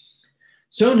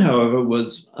 Soane, however,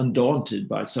 was undaunted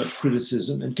by such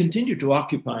criticism and continued to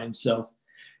occupy himself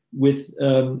with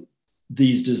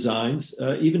these designs,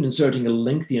 even inserting a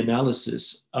lengthy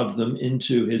analysis of them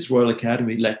into his Royal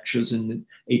Academy lectures in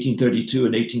 1832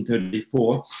 and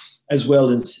 1834, as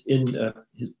well as in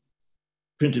his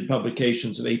printed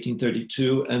publications of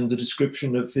 1832 and the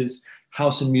description of his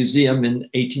house and museum in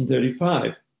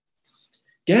 1835.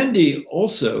 Gandy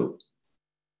also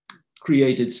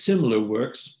created similar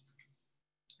works,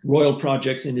 royal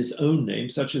projects in his own name,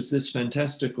 such as this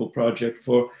fantastical project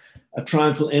for a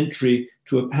triumphal entry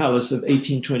to a palace of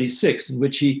 1826, in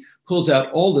which he pulls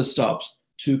out all the stops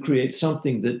to create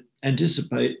something that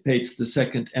anticipates the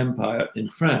Second Empire in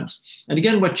France. And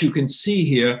again, what you can see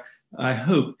here, I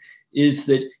hope, is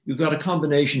that you've got a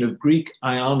combination of Greek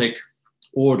Ionic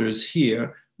orders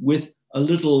here with a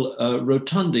little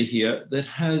rotunda here that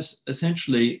has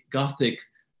essentially Gothic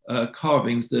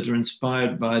carvings that are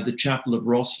inspired by the Chapel of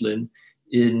Rosslyn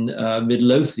in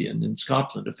Midlothian in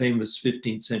Scotland, a famous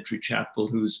 15th century chapel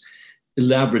whose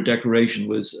elaborate decoration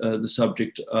was the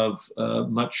subject of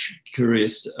much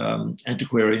curious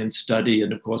antiquarian study,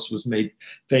 and of course was made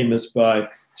famous by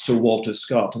Sir Walter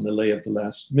Scott in The Lay of the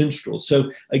Last Minstrel.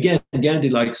 So again, Gandy,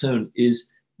 like Soane, is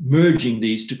merging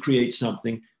these to create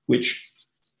something which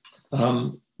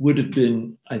would have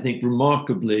been, I think,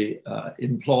 remarkably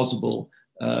implausible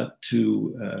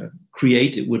to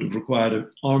create. It would have required an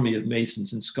army of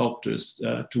masons and sculptors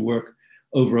to work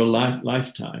over a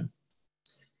lifetime.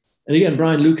 And again,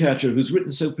 Brian Lukacher, who's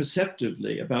written so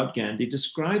perceptively about Gandy,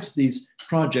 describes these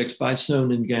projects by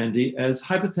Soane and Gandy as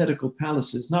hypothetical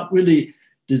palaces, not really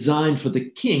designed for the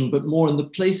king, but more in the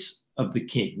place of the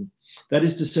king. That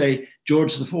is to say,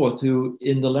 George IV, who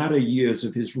in the latter years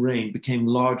of his reign became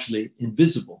largely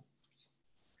invisible.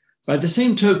 By the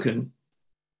same token,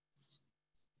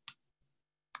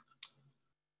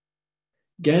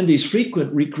 Gandy's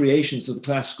frequent recreations of the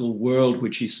classical world,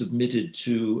 which he submitted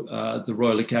to the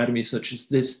Royal Academy, such as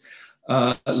this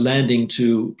landing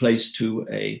place to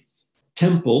a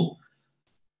temple,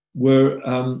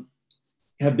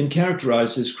 have been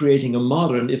characterized as creating a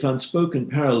modern, if unspoken,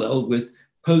 parallel with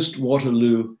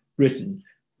post-Waterloo Britain,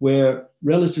 where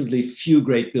relatively few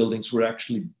great buildings were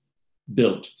actually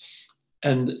built.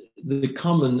 And the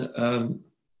common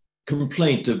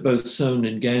complaint of both Soane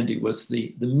and Gandy was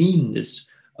the meanness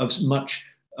of much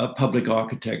public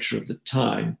architecture of the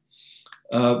time.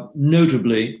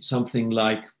 Notably, something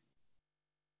like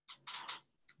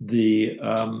the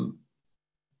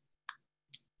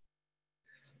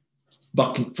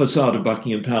facade of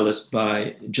Buckingham Palace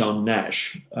by John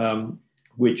Nash,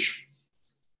 which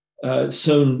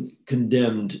Soane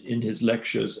condemned in his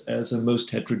lectures as a most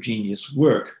heterogeneous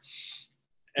work.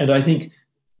 And I think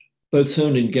both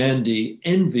Soane and Gandy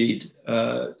envied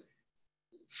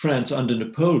France under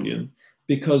Napoleon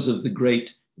because of the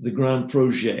Grand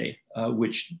Projet,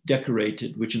 which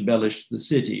embellished the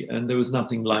city. And there was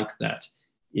nothing like that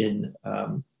in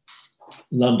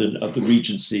London of the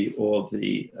Regency or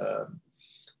the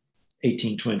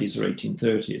 1820s or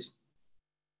 1830s.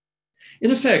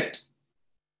 In effect,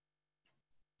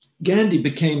 Gandy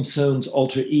became Soane's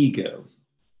alter ego,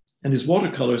 and his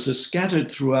watercolors are scattered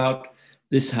throughout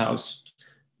this house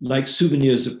like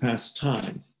souvenirs of past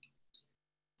time.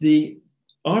 The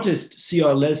artist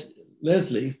C.R.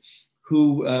 Leslie,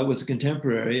 who was a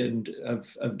contemporary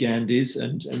of Gandy's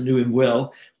and knew him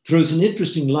well, throws an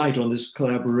interesting light on this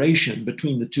collaboration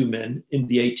between the two men in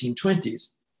the 1820s.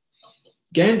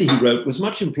 Gandy, he wrote, was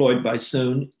much employed by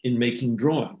Soane in making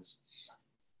drawings.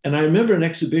 And I remember an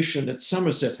exhibition at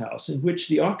Somerset House in which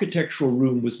the architectural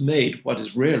room was made, what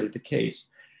is rarely the case,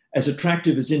 as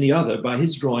attractive as any other by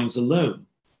his drawings alone,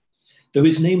 though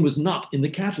his name was not in the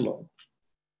catalogue.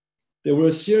 There were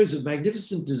a series of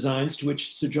magnificent designs to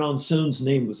which Sir John Soane's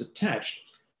name was attached,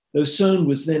 though Soane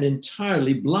was then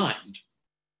entirely blind.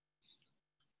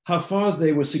 How far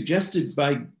they were suggested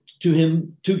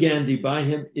to Gandy by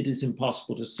him, it is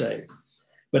impossible to say.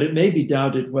 But it may be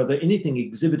doubted whether anything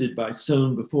exhibited by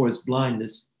Soane before his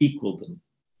blindness equaled them.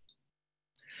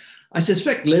 I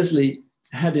suspect Leslie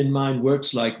had in mind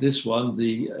works like this one,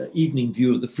 the evening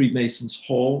view of the Freemasons'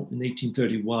 Hall in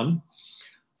 1831,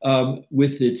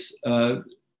 with its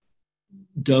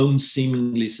dome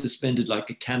seemingly suspended like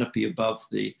a canopy above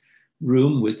the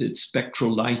room, with its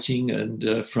spectral lighting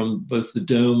and from both the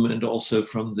dome and also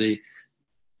from the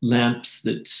lamps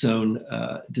that Soane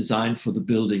designed for the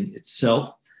building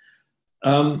itself.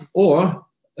 Or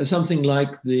something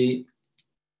like the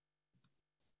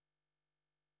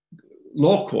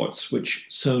law courts, which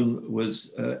Soane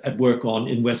was at work on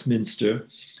in Westminster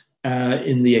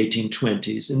in the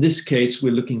 1820s. In this case,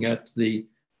 we're looking at the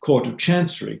Court of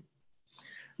Chancery.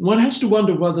 One has to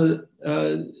wonder whether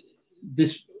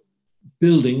this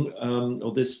building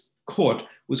or this court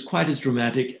was quite as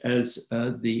dramatic as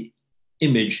the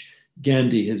image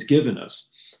Gandy has given us.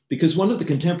 Because one of the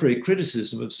contemporary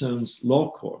criticism of Soane's law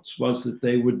courts was that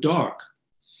they were dark.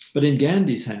 But in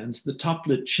Gandy's hands, the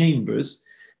toplit chambers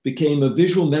became a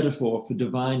visual metaphor for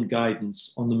divine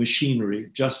guidance on the machinery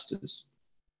of justice.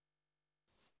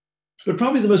 But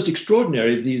probably the most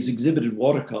extraordinary of these exhibited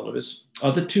watercolors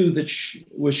are the two that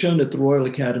were shown at the Royal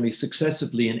Academy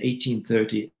successively in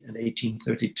 1830 and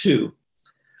 1832.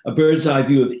 A bird's eye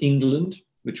view of England,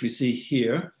 which we see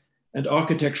here, and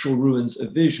architectural ruins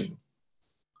of vision.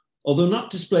 Although not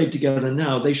displayed together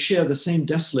now, they share the same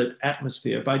desolate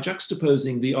atmosphere by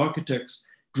juxtaposing the architect's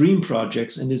dream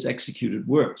projects and his executed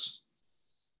works.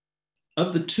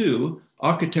 Of the two,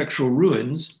 Architectural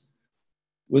Ruins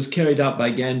was carried out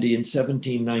by Gandy in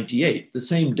 1798, the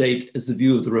same date as the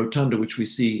view of the rotunda, which we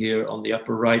see here on the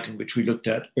upper right and which we looked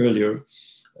at earlier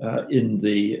in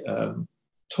the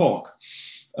talk.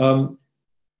 So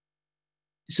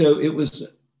it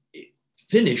was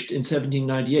finished in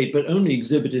 1798, but only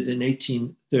exhibited in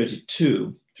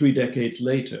 1832, 3 decades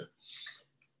later.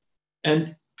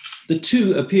 And the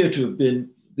two appear to have been,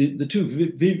 the two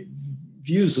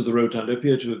views of the rotunda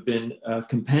appear to have been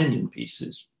companion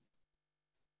pieces.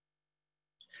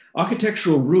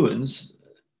 Architectural Ruins,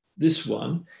 this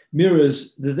one,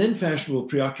 mirrors the then fashionable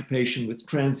preoccupation with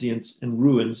transients and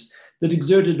ruins that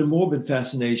exerted a morbid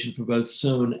fascination for both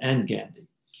Soane and Gandy.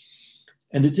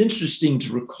 And it's interesting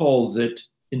to recall that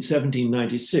in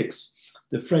 1796,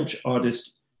 the French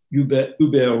artist Hubert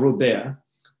Robert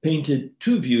painted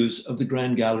two views of the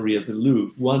Grand Gallery of the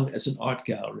Louvre, one as an art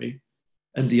gallery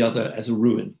and the other as a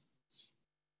ruin.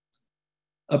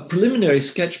 A preliminary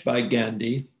sketch by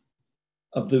Gandy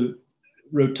of the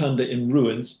rotunda in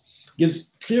ruins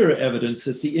gives clearer evidence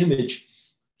that the image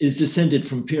is descended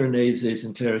from Piranese's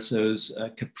and Clerisot's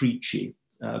capricci,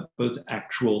 both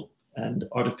actual and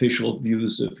artificial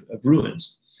views of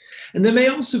ruins. And there may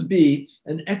also be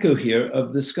an echo here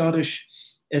of the Scottish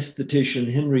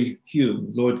aesthetician Henry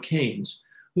Hume, Lord Keynes,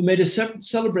 who made a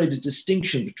celebrated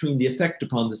distinction between the effect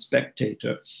upon the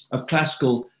spectator of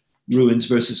classical ruins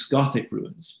versus Gothic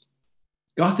ruins.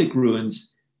 Gothic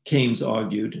ruins, Kames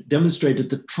argued, demonstrated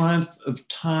the triumph of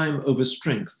time over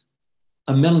strength,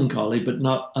 a melancholy but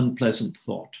not unpleasant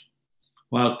thought,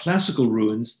 while classical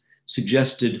ruins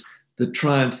suggested the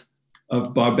triumph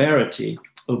of barbarity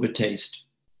over taste,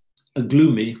 a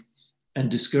gloomy and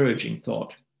discouraging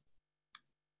thought.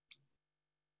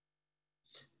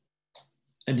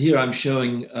 And here I'm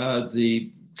showing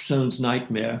the Soane's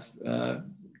nightmare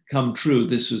come true.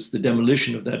 This was the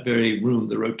demolition of that very room,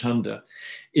 the rotunda,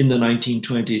 in the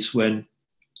 1920s when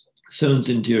Soane's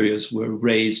interiors were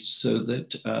raised so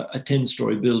that a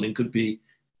 10-story building could be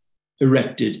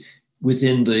erected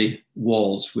within the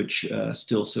walls, which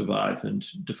still survive and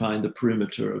define the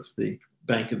perimeter of the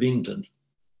Bank of England.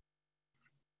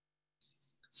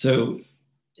 So,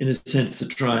 in a sense, the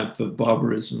triumph of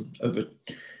barbarism over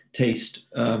taste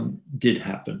did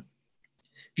happen.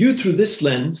 Viewed through this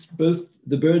lens, both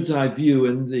the bird's eye view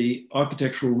and the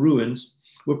architectural ruins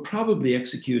were probably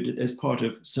executed as part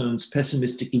of Soane's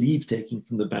pessimistic leave-taking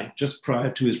from the bank just prior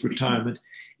to his retirement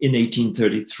in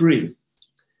 1833.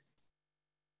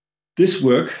 This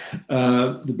work,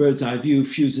 the bird's eye view,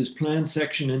 fuses plan,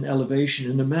 section, and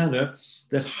elevation in a manner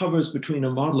that hovers between a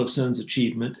model of Soane's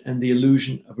achievement and the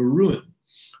illusion of a ruin.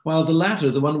 While the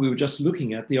latter, the one we were just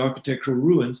looking at, the architectural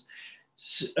ruins,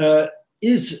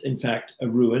 is in fact a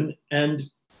ruin and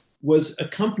was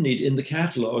accompanied in the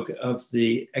catalogue of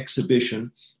the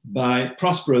exhibition by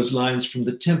Prospero's lines from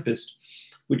The Tempest,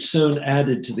 which Soane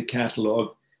added to the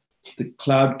catalogue: the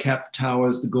cloud-capped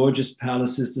towers, the gorgeous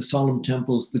palaces, the solemn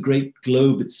temples, the great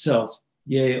globe itself,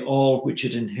 yea, all which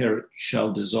it inherit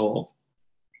shall dissolve.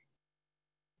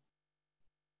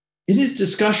 In his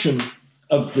discussion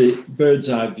of the bird's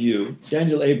eye view,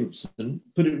 Daniel Abramson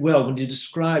put it well when he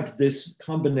described this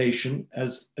combination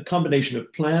as a combination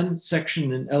of plan,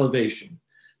 section, and elevation.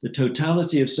 The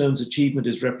totality of Soane's achievement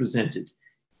is represented: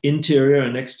 interior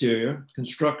and exterior,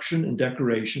 construction and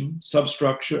decoration,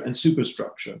 substructure and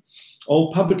superstructure,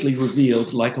 all publicly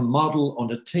revealed like a model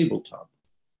on a tabletop.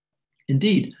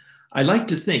 Indeed, I like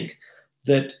to think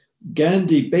that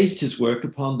Gandy based his work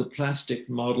upon the plastic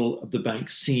model of the bank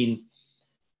seen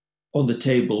on the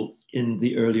table in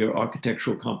the earlier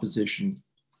architectural composition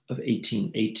of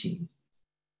 1818.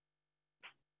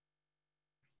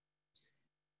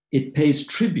 It pays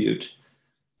tribute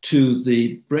to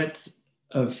the breadth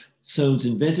of Soane's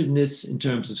inventiveness in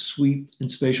terms of sweep and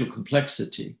spatial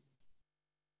complexity.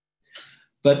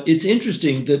 But it's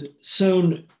interesting that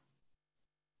Soane,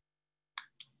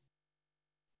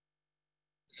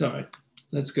 sorry,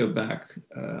 let's go back.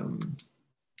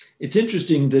 It's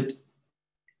interesting that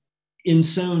in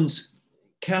Soane's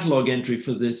catalog entry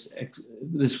for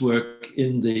this work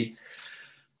in the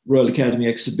Royal Academy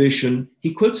exhibition,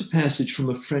 he quotes a passage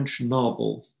from a French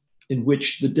novel in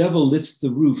which the devil lifts the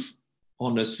roof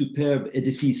on a superbe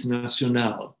édifice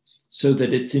national so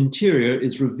that its interior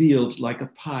is revealed like a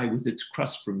pie with its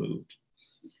crust removed.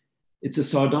 It's a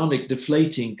sardonic,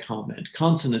 deflating comment,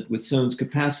 consonant with Soane's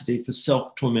capacity for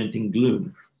self-tormenting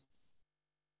gloom.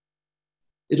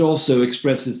 It also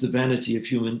expresses the vanity of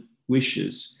human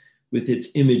wishes with its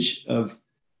image of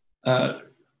the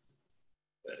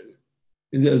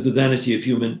vanity of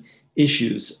human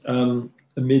issues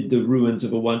amid the ruins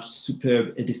of a once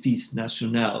superb édifice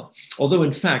national. Although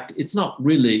in fact, it's not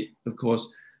really, of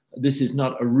course, this is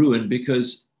not a ruin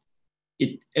because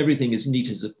everything is neat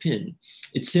as a pin.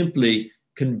 It simply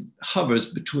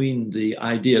hovers between the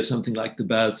idea of something like the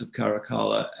Baths of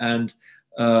Caracalla and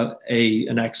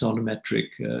an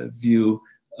axonometric view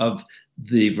of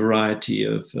the variety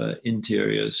of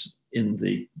interiors in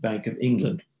the Bank of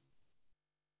England.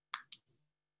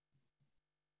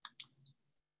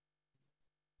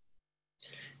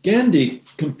 Gandy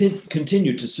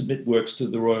continued to submit works to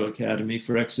the Royal Academy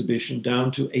for exhibition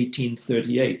down to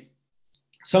 1838.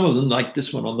 Some of them, like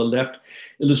this one on the left,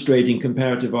 illustrating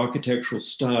comparative architectural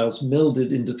styles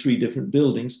melded into 3 different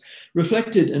buildings,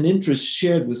 reflected an interest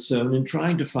shared with Soane in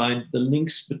trying to find the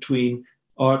links between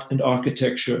art and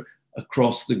architecture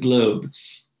across the globe.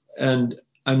 And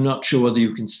I'm not sure whether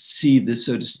you can see this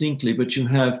so distinctly, but you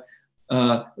have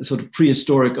a sort of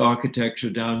prehistoric architecture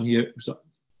down here. So,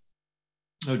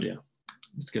 oh dear,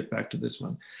 let's get back to this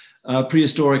one.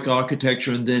 Prehistoric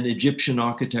architecture and then Egyptian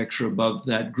architecture above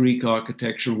that, Greek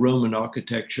architecture, Roman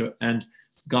architecture, and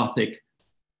Gothic.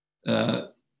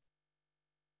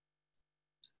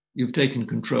 You've taken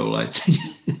control, I think.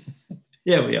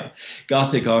 Here we are,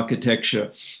 Gothic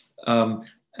architecture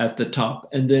at the top,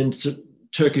 and then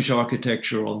Turkish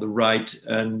architecture on the right,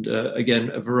 and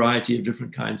again, a variety of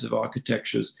different kinds of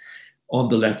architectures on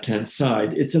the left-hand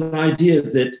side. It's an idea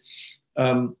that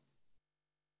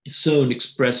Soane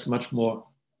expressed much more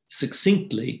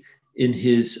succinctly in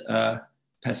his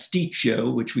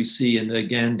pasticcio, which we see in the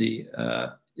Gandy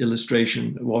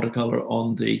illustration, watercolor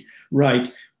on the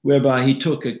right, whereby he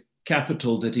took a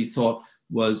capital that he thought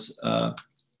was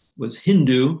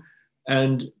Hindu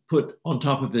and put on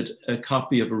top of it a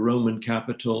copy of a Roman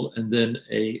capital and then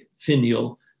a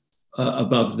finial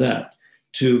above that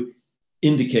to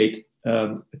indicate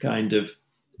a kind of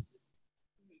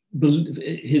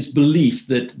his belief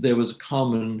that there was a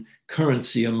common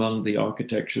currency among the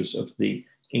architectures of the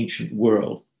ancient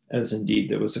world, as indeed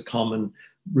there was a common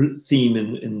theme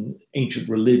in ancient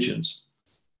religions.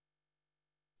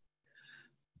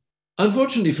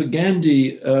 Unfortunately for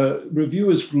Gandy,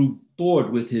 reviewers grew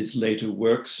bored with his later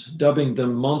works, dubbing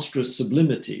them monstrous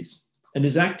sublimities, and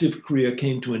his active career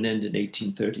came to an end in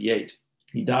 1838.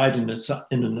 He died in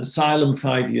an asylum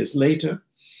 5 years later,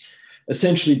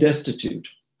 essentially destitute.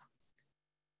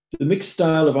 The mixed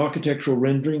style of architectural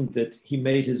rendering that he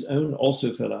made his own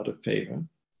also fell out of favor,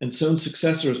 and Soane's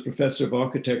successor as professor of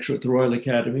architecture at the Royal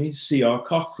Academy, C.R.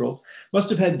 Cockrell, must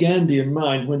have had Gandy in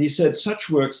mind when he said such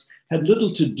works had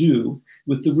little to do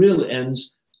with the real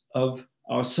ends of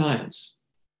our science.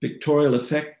 Pictorial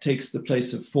effect takes the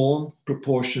place of form,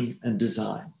 proportion, and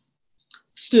design.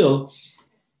 Still,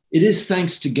 it is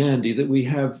thanks to Gandy that we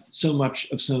have so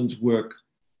much of Soane's work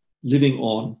living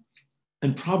on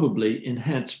and probably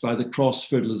enhanced by the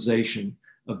cross-fertilization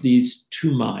of these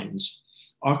two minds,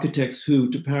 architects who,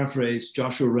 to paraphrase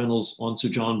Joshua Reynolds on Sir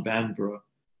John Vanbrugh,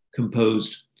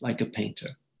 composed like a painter.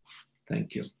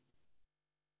 Thank you.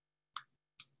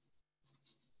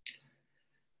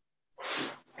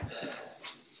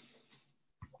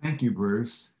 Thank you,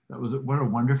 Bruce. What a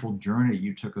wonderful journey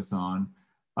you took us on.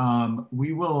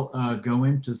 We will go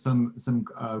into some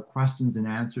questions and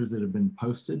answers that have been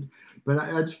posted, but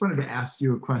I just wanted to ask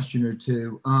you a question or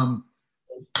two.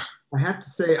 I have to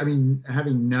say, I mean,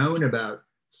 having known about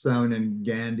Soane and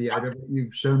Gandy,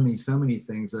 you've shown me so many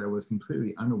things that I was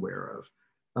completely unaware of,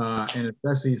 and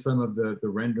especially some of the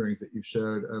renderings that you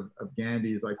showed of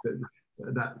Gandy's, like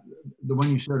the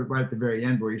one you showed right at the very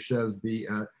end where he shows the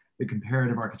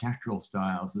comparative architectural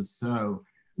styles is so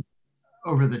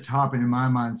over the top, and in my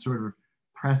mind sort of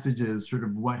presages sort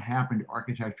of what happened to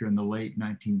architecture in the late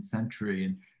 19th century,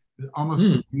 and almost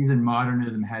the reason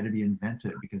modernism had to be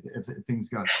invented, because things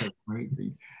got so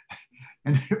crazy.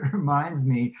 And it reminds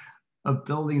me of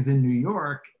buildings in New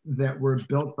York that were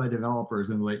built by developers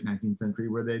in the late 19th century,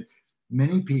 where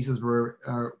many pieces were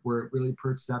really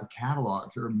purchased out of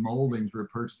catalogs, or moldings were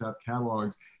purchased out of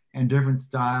catalogs, and different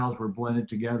styles were blended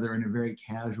together in a very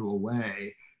casual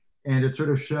way. And it sort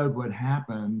of showed what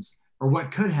happens, or what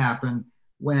could happen,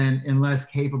 when in less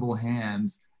capable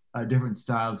hands, different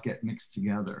styles get mixed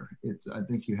together. I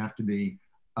think you have to be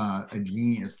a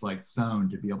genius like Soane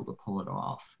to be able to pull it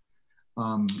off.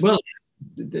 Well,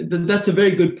 that's a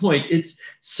very good point. It's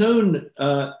Soane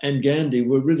and Gandy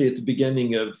were really at the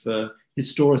beginning of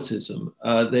historicism.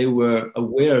 They were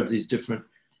aware of these different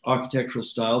architectural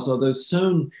styles, although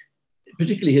Soane,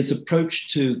 particularly his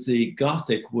approach to the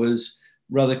Gothic, was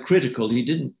rather critical. He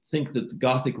didn't think that the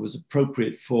Gothic was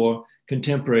appropriate for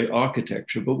contemporary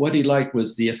architecture, but what he liked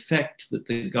was the effect that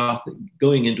the Gothic,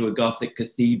 going into a Gothic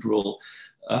cathedral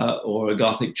or a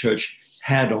Gothic church,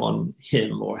 had on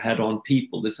him or had on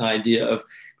people, this idea of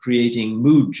creating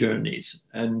mood journeys.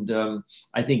 And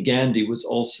I think Gandy was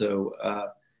also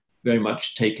very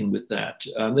much taken with that.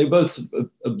 They both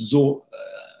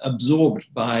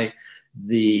absorbed by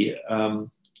the,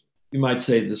 you might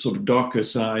say, the sort of darker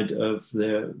side of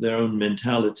their own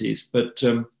mentalities. But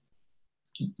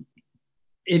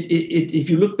if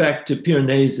you look back to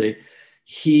Piranesi,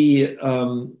 he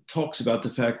talks about the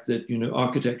fact that, you know,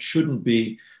 architects shouldn't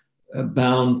be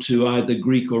bound to either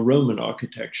Greek or Roman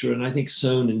architecture. And I think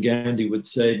Soane and Gandy would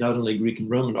say not only Greek and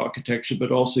Roman architecture,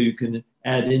 but also you can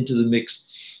add into the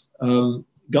mix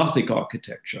Gothic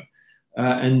architecture.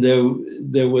 And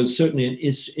there was certainly an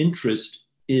interest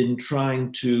in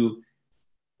trying to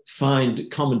find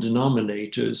common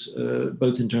denominators,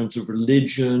 both in terms of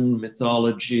religion,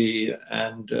 mythology,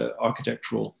 and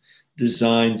architectural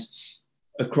designs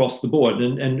across the board.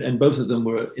 And both of them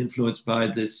were influenced by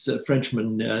this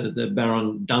Frenchman, the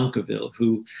Baron d'Anqueville,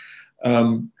 who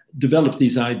developed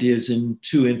these ideas in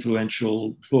two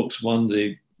influential books. One,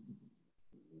 the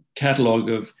catalogue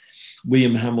of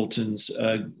William Hamilton's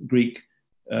Greek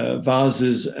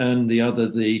vases, and the other,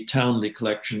 the Townley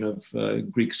collection of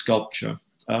Greek sculpture,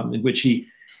 in which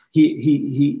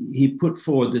he put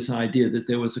forward this idea that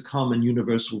there was a common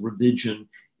universal religion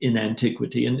in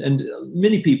antiquity. And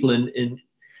many people in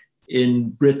in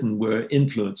Britain were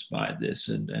influenced by this,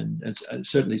 and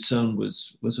certainly Soane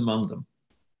was among them.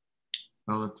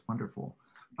 Oh, that's wonderful.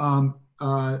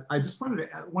 I just wanted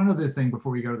to add one other thing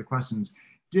before we go to the questions.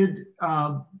 Did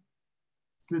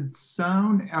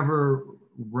Soane ever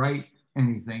write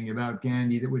anything about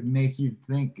Gandy that would make you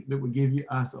think, that would give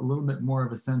us a little bit more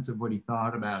of a sense of what he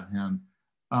thought about him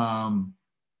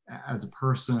as a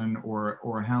person,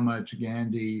 or how much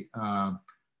Gandy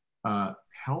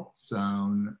helped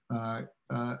Soane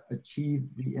achieve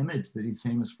the image that he's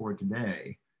famous for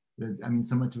today? That, I mean,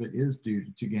 so much of it is due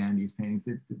to Gandy's paintings.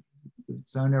 Did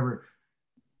Soane ever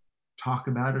talk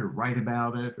about it or write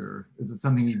about it, or is it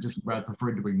something he just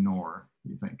preferred to ignore,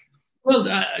 you think? Well,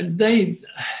 they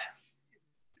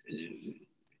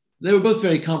were both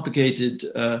very complicated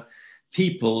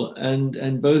people,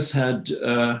 and both had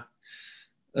a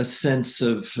sense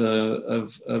of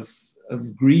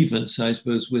grievance, I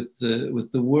suppose, with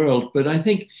the world. But I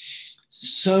think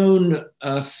Soane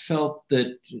felt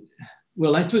that,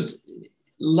 well, I suppose,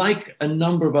 like a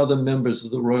number of other members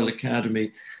of the Royal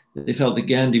Academy, they felt that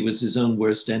Gandy was his own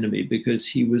worst enemy, because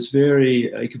he was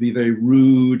he could be very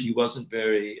rude. He wasn't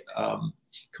very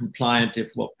compliant.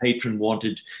 If what patron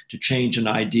wanted to change an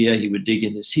idea, he would dig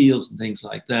in his heels and things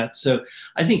like that. So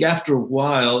I think after a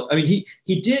while, I mean,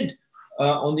 he did,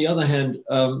 on the other hand,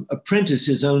 apprentice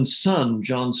his own son,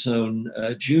 John Soane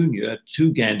Jr.,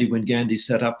 to Gandy when Gandy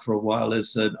set up for a while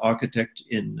as an architect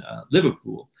in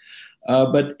Liverpool.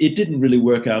 But it didn't really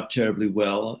work out terribly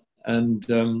well.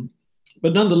 And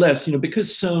but nonetheless, you know,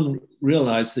 because Soane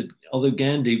realized that although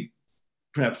Gandy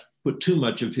perhaps put too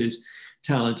much of his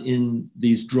talent in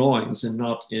these drawings and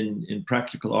not in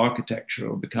practical architecture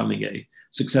or becoming a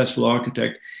successful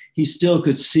architect, he still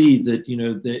could see that, you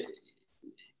know, that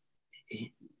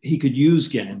he could use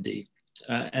Gandy.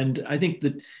 And I think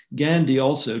that Gandy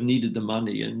also needed the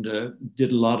money, and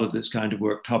did a lot of this kind of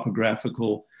work,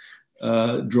 topographical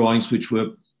drawings, which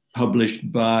were published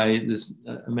by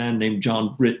a man named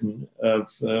John Britton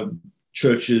of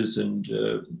churches and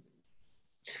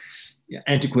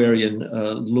antiquarian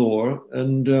lore.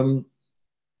 And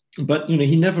but, you know,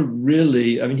 he never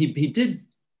really, I mean, he did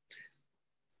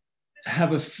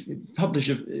have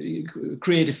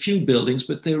create a few buildings,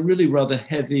 but they're really rather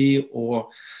heavy or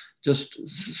just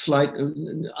slight,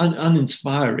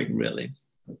 uninspiring, really.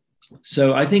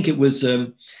 So I think it was,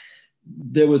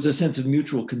 there was a sense of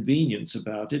mutual convenience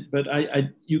about it. But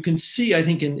you can see, I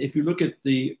think, if you look at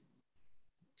the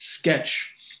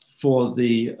sketch for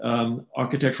the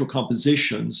architectural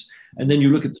compositions, and then you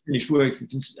look at the finished work, you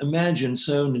can imagine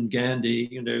Soane and Gandy,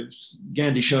 you know,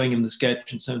 Gandy showing him the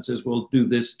sketch, and Soane says, well, do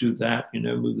this, do that, you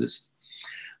know, move this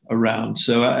around.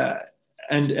 So,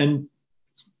 and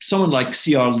someone like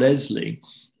C.R. Leslie,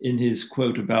 in his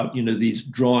quote about, you know, these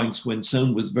drawings when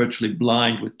Soane was virtually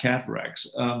blind with cataracts,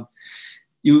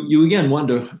 you again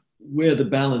wonder where the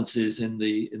balance is in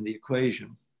the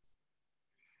equation.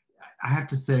 I have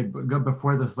to say,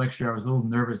 before this lecture, I was a little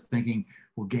nervous, thinking,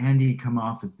 will Gandy come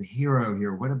off as the hero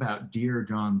here? What about dear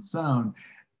John Soane?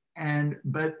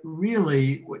 But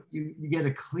really, what you get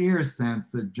a clear sense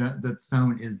that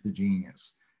Soane is the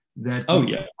genius. That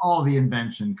all the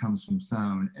invention comes from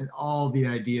Soane, and all the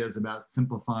ideas about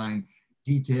simplifying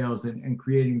details and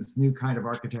creating this new kind of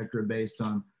architecture based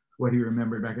on what he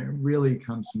remembered back then, it really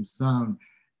comes from Soane.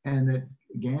 And that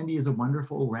Gandy is a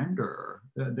wonderful renderer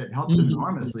that helped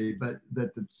enormously, but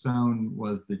that Soane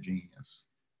was the genius.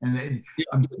 And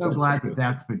I'm so glad that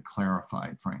that's been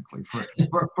clarified, frankly,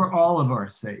 for all of our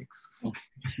sakes.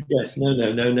 Yes,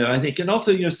 no. I think, and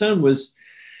also, you know, Soane was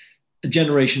a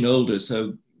generation older,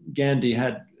 so Gandy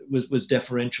was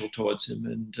deferential towards him,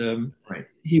 and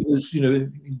he was, you know,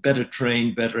 better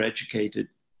trained, better educated.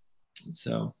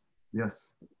 So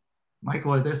yes.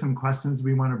 Michael, are there some questions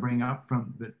we want to bring up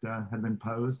that have been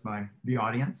posed by the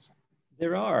audience?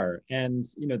 There are, and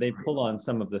you know, they pull on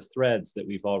some of the threads that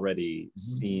we've already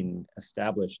seen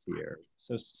established here.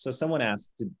 So someone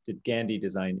asked, did Gandy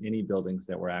design any buildings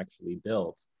that were actually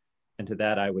built? And to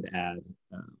that, I would add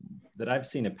that I've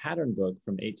seen a pattern book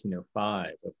from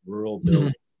 1805 of rural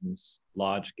buildings,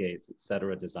 lodge gates,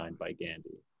 etc., designed by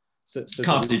Gandy. So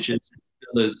cottages,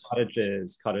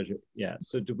 yeah.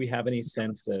 So do we have any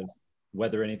sense of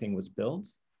whether anything was built?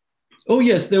 Oh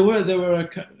yes, there were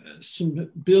some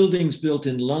buildings built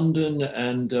in London,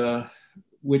 and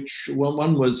which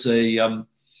one was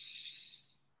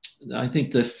I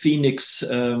think the Phoenix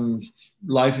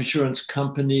Life Assurance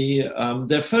Company.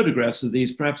 There are photographs of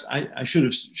these. Perhaps I should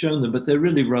have shown them, but they're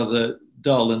really rather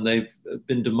dull, and they've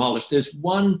been demolished. There's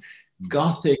one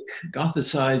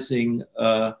Gothicizing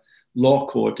law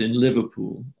court in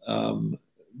Liverpool,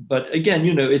 but again,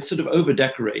 it's sort of over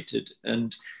decorated.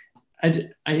 And I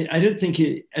don't think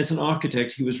as an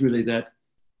architect, he was really that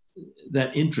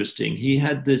interesting. He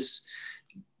had this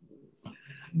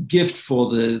gift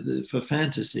for for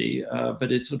fantasy,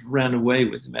 but it sort of ran away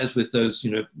with him, as with those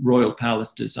royal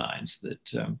palace designs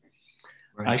that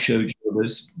right. I showed you,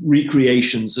 those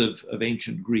recreations of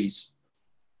ancient Greece.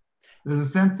 There's a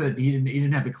sense that he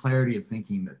didn't have the clarity of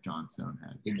thinking that John Soane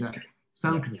had.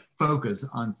 Soane could focus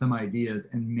on some ideas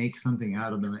and make something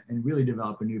out of them and really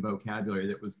develop a new vocabulary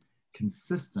that was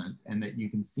consistent and that you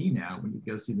can see now when you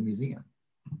go see the museum.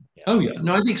 Yeah. Oh yeah,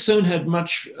 no, I think Soane had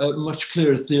much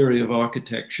clearer theory of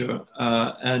architecture,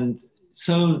 and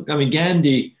Soane, I mean,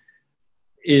 Gandy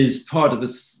is part of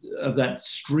that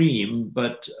stream,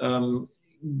 but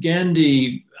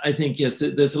Gandy, I think, yes,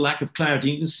 there's a lack of clarity.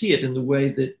 You can see it in the way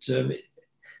that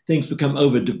things become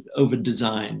over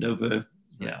designed, over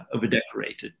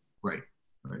decorated. Right.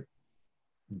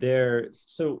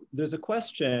 So there's a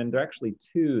question, there are actually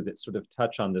two that sort of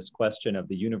touch on this question of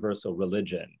the universal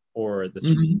religion or the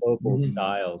sort of local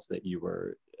styles that you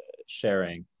were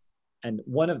sharing. And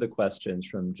one of the questions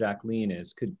from Jacqueline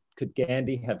is, could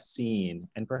Gandy have seen,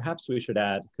 and perhaps we should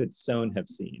add, could Soane have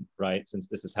seen, right? Since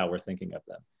this is how we're thinking of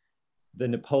them, the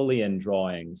Napoleon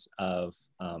drawings of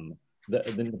the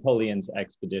Napoleon's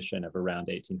expedition of around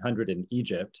 1800 in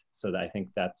Egypt. So that I think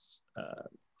that's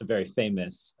a very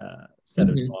famous set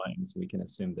of drawings. We can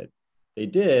assume that they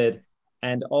did.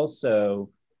 And also,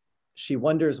 she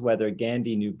wonders whether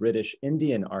Gandy knew British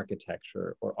Indian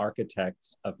architecture or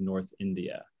architects of North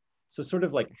India. So sort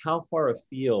of like, how far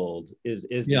afield is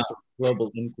this sort of global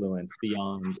influence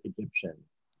beyond Egyptian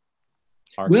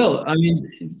architecture? Well, I mean,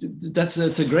 that's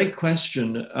a great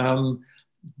question.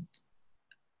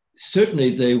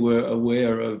 Certainly they were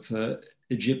aware of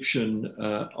Egyptian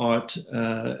art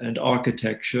and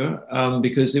architecture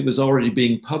because it was already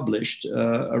being published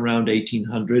around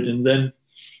 1800. And then,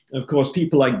 of course,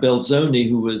 people like Belzoni,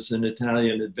 who was an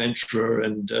Italian adventurer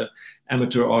and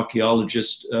amateur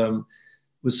archaeologist,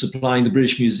 was supplying the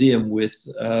British Museum with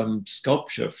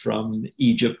sculpture from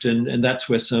Egypt. And that's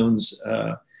where Soane's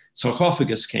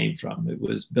sarcophagus came from. It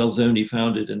was Belzoni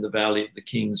found it in the Valley of the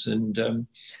Kings and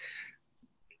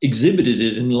exhibited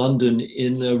it in London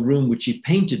in a room which he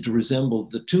painted to resemble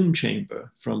the tomb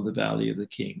chamber from the Valley of the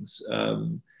Kings.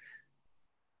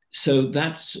 So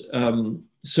that's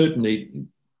certainly,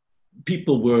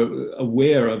 people were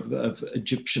aware of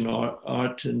Egyptian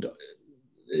art, and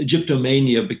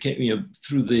Egyptomania became,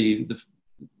 through the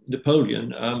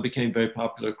Napoleon, became very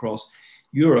popular across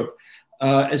Europe.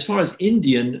 As far as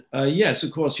Indian, yes,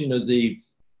 of course,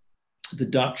 the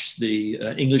Dutch, the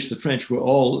English, the French were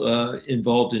all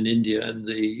involved in India in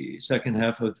the second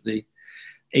half of the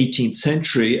 18th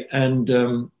century. And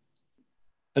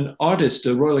an artist,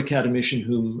 a Royal Academician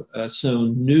whom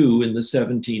Soane knew in the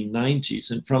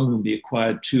 1790s and from whom he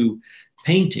acquired two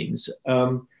paintings,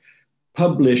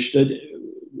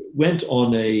 went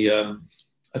on a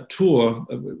tour.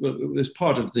 It was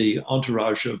part of the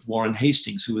entourage of Warren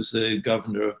Hastings, who was the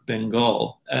governor of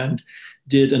Bengal, and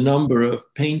did a number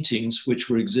of paintings which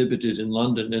were exhibited in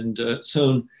London. And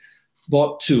Soane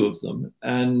bought two of them,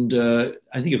 and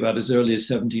I think about as early as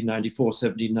 1794,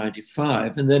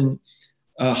 1795. And then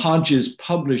Hodges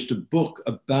published a book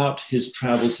about his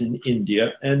travels in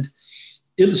India and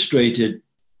illustrated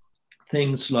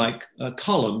things like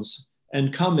columns,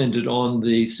 and commented on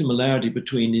the similarity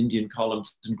between Indian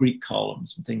columns and Greek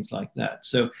columns and things like that.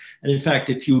 So, and in fact,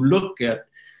 if you look at,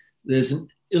 there's an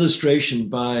illustration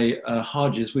by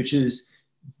Hodges, which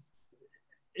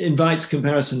invites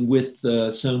comparison with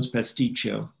Soane's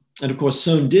pasticcio. And of course,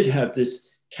 Soane did have this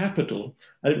capital.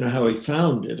 I don't know how he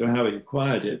found it or how he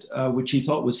acquired it, which he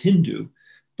thought was Hindu,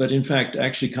 but in fact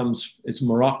actually it's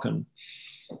Moroccan.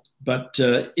 But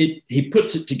he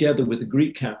puts it together with the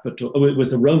Greek capital,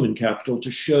 with the Roman capital,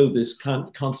 to show this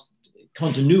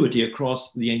continuity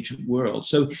across the ancient world.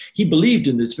 So he believed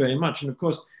in this very much. And of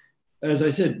course, as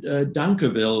I said,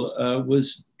 D'Anqueville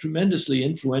was tremendously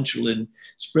influential in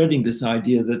spreading this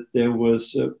idea that there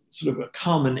was sort of a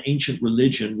common ancient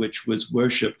religion which was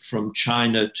worshipped from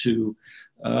China to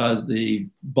the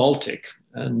Baltic.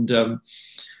 And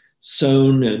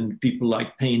Soane and people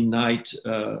like Payne Knight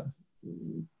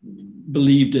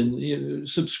believed in,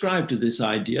 subscribed to this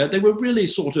idea. They were really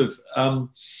sort of,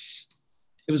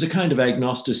 it was a kind of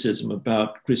agnosticism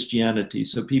about Christianity,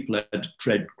 so people had to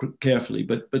tread carefully.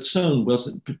 But Soane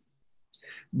wasn't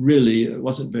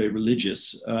very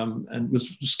religious and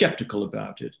was skeptical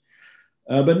about it.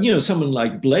 But someone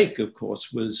like Blake, of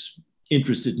course, was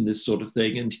interested in this sort of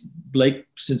thing, and Blake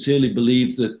sincerely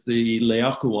believes that the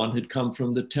Laocoon had come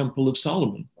from the Temple of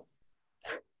Solomon.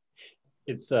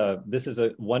 this is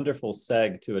a wonderful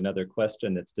seg to another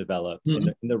question that's developed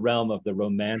in the realm of the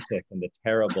romantic and the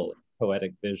terrible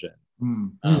poetic vision.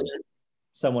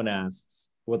 Someone asks,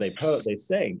 well, they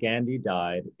say Gandy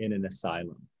died in an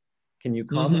asylum. Can you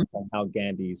comment on how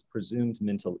Gandy's presumed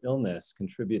mental illness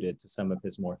contributed to some of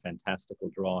his more fantastical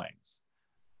drawings?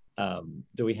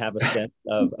 Do we have a sense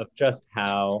of just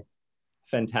how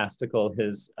fantastical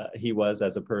he was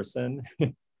as a person?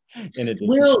 In addition,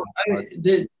 well,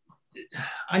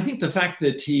 I think the fact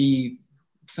that he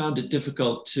found it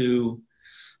difficult to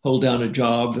hold down a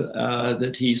job,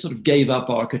 that he sort of gave up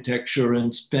architecture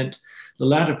and spent the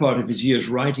latter part of his years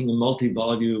writing a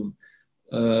multi-volume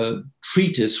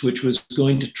treatise, which was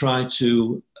going to try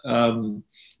to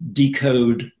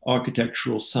decode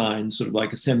architectural signs, sort of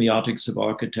like a semiotics of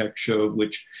architecture,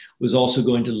 which was also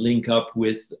going to link up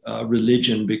with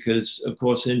religion, because, of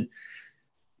course, in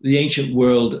the ancient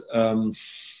world,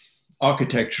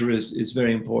 architecture is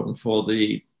very important for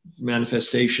the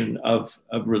manifestation of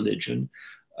religion.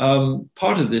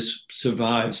 Part of this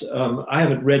survives. I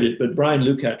haven't read it, but Brian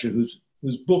Lucatcher,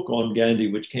 whose book on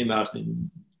Gandy, which came out in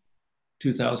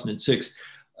 2006,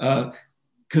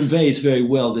 conveys very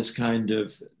well this kind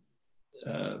of,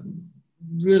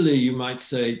 really, you might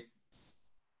say,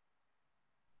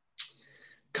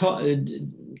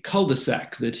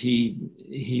 cul-de-sac that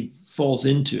he falls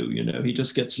into. You know, he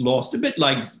just gets lost, a bit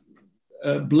like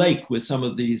Blake with some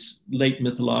of these late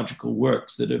mythological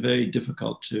works that are very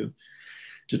difficult to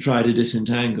try to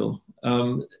disentangle.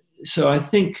 So I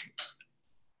think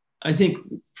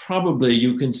probably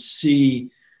you can see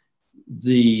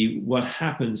what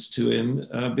happens to him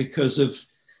because of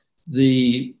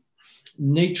the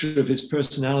nature of his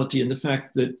personality and the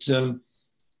fact that,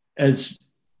 as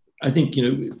I think, you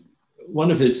know,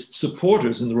 one of his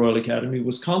supporters in the Royal Academy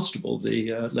was Constable,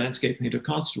 the landscape painter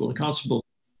Constable. And Constable,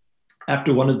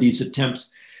 after one of these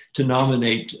attempts to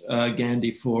nominate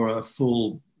Gandy for a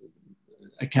full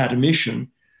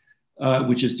academician,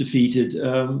 which is defeated,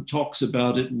 talks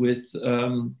about it with,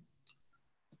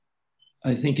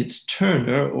 I think it's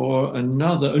Turner or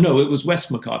another, no, it was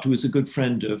Westmacott, who was a good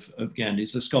friend of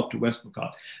Gandy's, the sculptor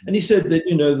Westmacott. And he said that,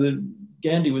 you know,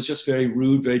 Gandy was just very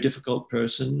rude, very difficult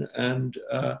person, and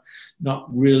not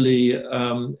really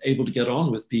able to get on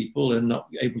with people and not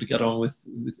able to get on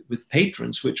with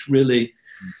patrons, which really,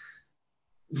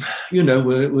 you know,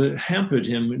 were hampered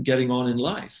him getting on in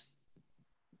life.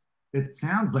 It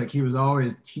sounds like he was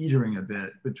always teetering a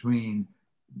bit between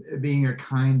being a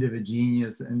kind of a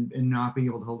genius and not being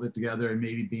able to hold it together and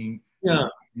maybe being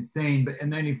insane.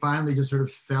 And then he finally just sort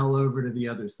of fell over to the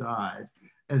other side,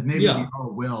 as maybe we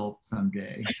all will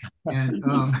someday. And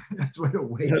that's what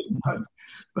awaits us.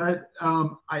 But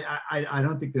I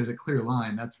don't think there's a clear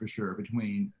line, that's for sure,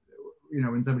 between, you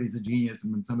know, when somebody's a genius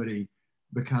and when somebody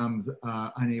becomes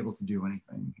unable to do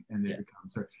anything and they become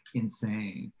sort of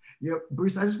insane. You know,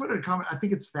 Bruce, I just wanted to comment. I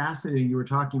think it's fascinating. You were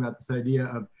talking about this idea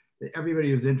of that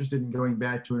everybody was interested in going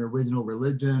back to an original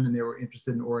religion and they were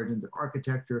interested in origins of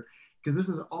architecture, because this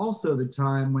is also the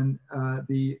time when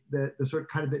the sort of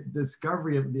kind of the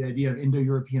discovery of the idea of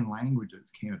Indo-European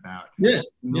languages came about. Yes.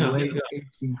 In the late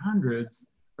 1800s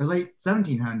or late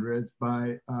 1700s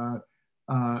by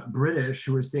British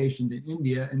who were stationed in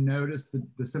India and noticed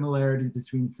the similarities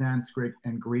between Sanskrit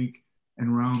and Greek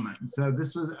and Roman. So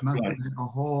this must have been a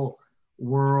whole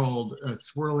world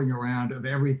swirling around of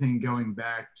everything going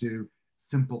back to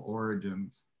simple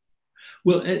origins.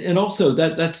 Well, and also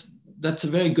that's a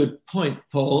very good point,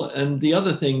 Paul. And the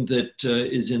other thing that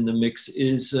is in the mix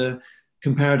is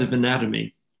comparative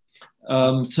anatomy.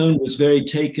 Soane was very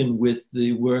taken with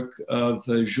the work of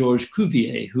Georges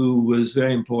Cuvier, who was a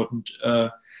very important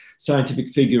scientific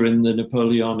figure in the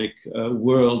Napoleonic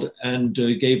world, and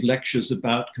gave lectures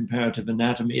about comparative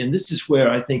anatomy. And this is where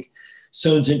I think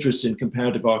Soane's interest in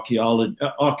comparative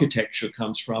architecture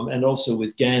comes from, and also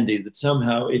with Gandy, that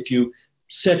somehow if you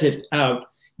set it out,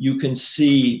 you can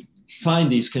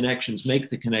find these connections, make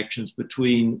the connections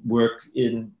between work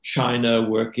in China,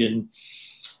 work in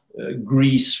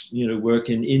Greece, you know, work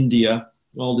in India,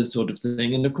 all this sort of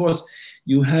thing. And of course,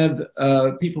 you have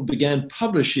people began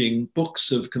publishing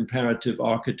books of comparative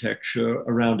architecture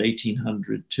around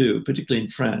 1800 too, particularly in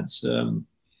France.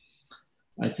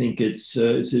 I think it's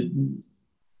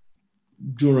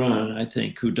Duran, I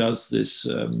think, who does this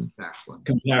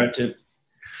comparative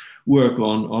work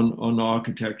on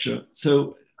architecture.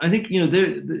 So I think, you know,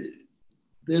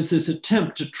 there's this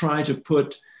attempt to try to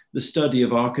put the study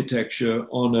of architecture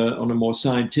on a more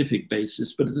scientific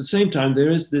basis, but at the same time,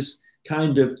 there is this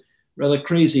kind of rather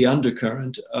crazy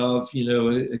undercurrent of, you know,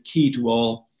 a key to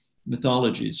all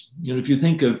mythologies. You know, if you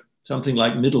think of something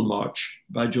like Middlemarch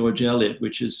by George Eliot,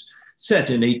 which is set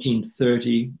in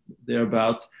 1830,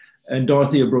 thereabouts. And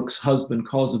Dorothea Brooke's husband,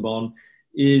 Casaubon,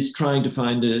 is trying to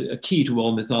find a key to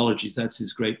all mythologies. That's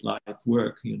his great life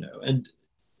work, you know. And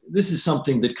this is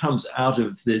something that comes out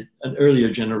of an earlier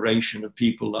generation of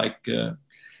people like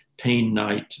Payne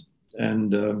Knight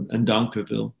and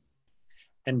Dunkerville.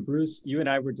 And Bruce, you and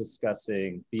I were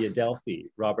discussing the Adelphi,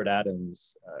 Robert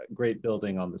Adams' great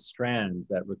building on the Strand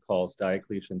that recalls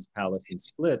Diocletian's palace in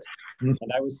Split. Mm-hmm.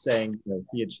 And I was saying, you know,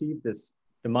 he achieved this,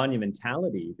 the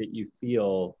monumentality that you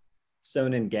feel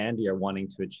Soane and Gandy are wanting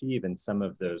to achieve in some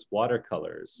of those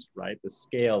watercolors, right? The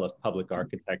scale of public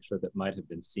architecture that might have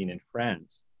been seen in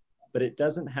France, but it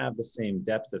doesn't have the same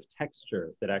depth of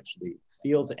texture that actually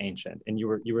feels ancient. And you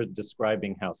were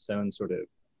describing how Soane sort of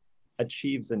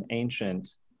achieves an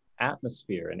ancient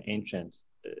atmosphere, an ancient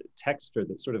texture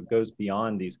that sort of goes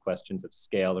beyond these questions of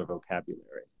scale or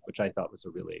vocabulary, which I thought was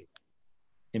a really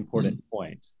important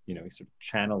point. You know, he's sort of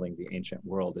channeling the ancient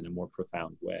world in a more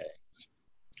profound way.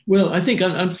 Well, I think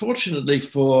unfortunately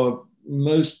for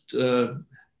most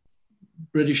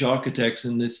British architects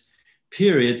in this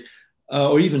period,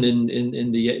 or even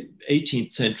in the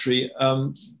 18th century,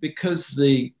 because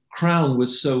the crown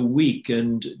was so weak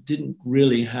and didn't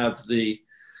really have the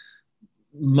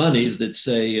money that,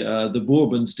 say, the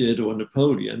Bourbons did or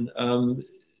Napoleon,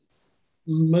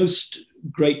 most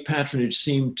great patronage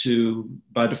seemed to,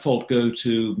 by default, go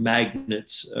to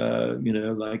magnates, you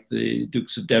know, like the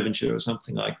Dukes of Devonshire or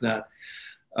something like that.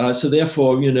 So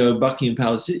therefore, you know, Buckingham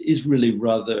Palace is really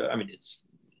rather, I mean,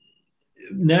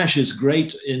 Nash is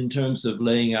great in terms of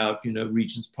laying out, you know,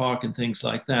 Regent's Park and things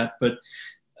like that, but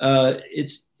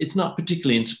it's not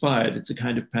particularly inspired. It's a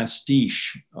kind of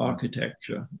pastiche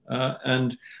architecture.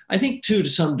 And I think too, to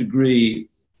some degree,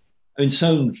 I mean,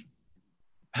 Soane's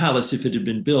palace, if it had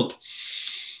been built,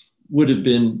 would have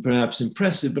been perhaps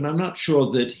impressive, but I'm not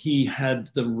sure that he had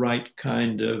the right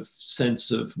kind of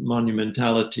sense of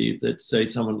monumentality that, say,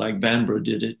 someone like Vanbrugh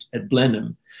did at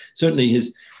Blenheim. Certainly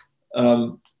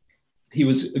he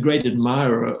was a great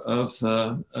admirer of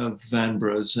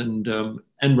Vanbrugh's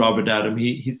and Robert Adam.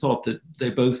 He thought that they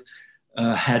both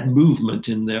had movement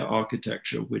in their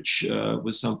architecture, which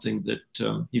was something that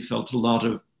he felt a lot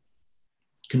of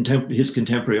his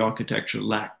contemporary architecture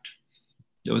lacked.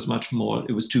 There was much more,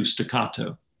 it was too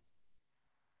staccato.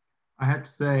 I have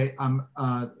to say, I'm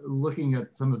looking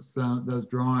at some of those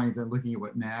drawings and looking at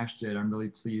what Nash did. I'm really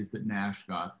pleased that Nash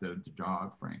got the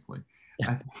job, frankly.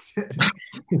 I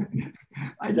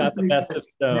just think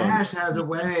that Nash has a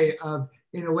way of,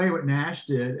 in a way, what Nash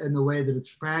did, and the way that it's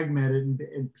fragmented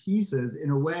in pieces,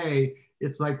 in a way,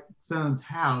 it's like Soane's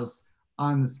house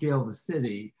on the scale of the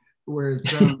city, whereas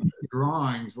Soane's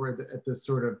drawings were at this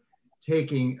sort of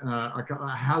taking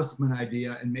a houseman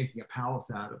idea and making a palace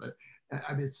out of it.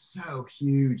 I mean, it's so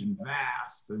huge and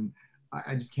vast, and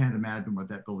I just can't imagine what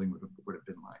that building would have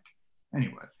been like.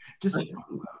 Anyway, just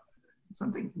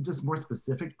something just more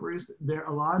specific, Bruce. There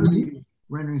a lot of these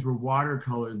renderings were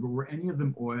watercolors, but were any of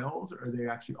them oils, or are they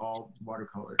actually all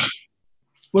watercolors?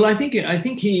 Well, I think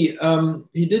he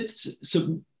did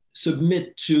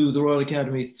submit to the Royal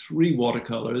Academy 3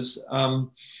 watercolors,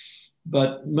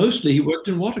 but mostly he worked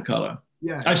in watercolor.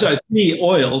 Yeah. I'm sorry, 3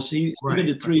 oils. He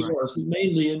submitted 3 oils,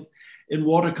 mainly in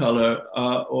watercolor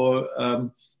or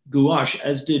gouache,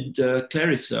 as did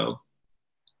Clericeau.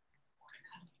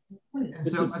 And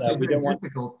so it's very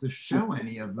difficult to show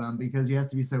any of them because you have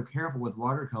to be so careful with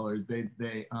watercolors.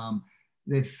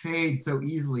 They fade so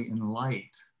easily in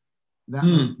light. That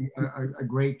must be a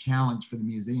great challenge for the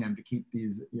museum to keep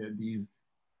these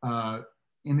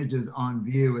images on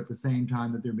view at the same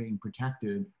time that they're being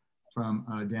protected from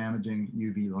damaging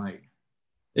UV light.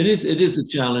 It is a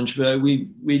challenge, but we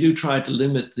do try to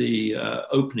limit the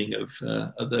opening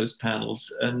of those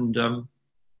panels, and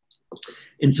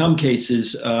in some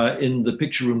cases, in the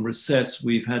picture room recess,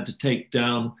 we've had to take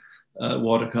down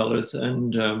watercolors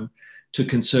and to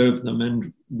conserve them,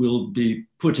 and we'll be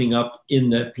putting up in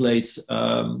their place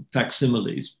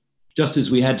facsimiles, just as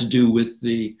we had to do with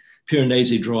the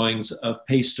Piranesi drawings of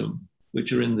Paestum,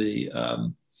 which are in the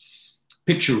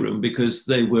picture room because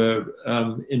they were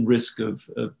in risk of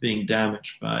being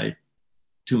damaged by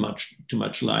too much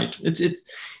light. It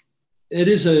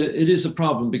is a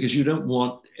problem because you don't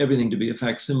want everything to be a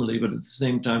facsimile, but at the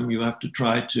same time you have to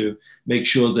try to make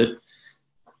sure that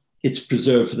it's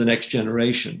preserved for the next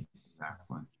generation.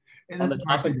 Exactly. And that's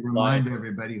actually to remind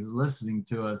everybody who's listening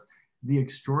to us the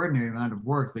extraordinary amount of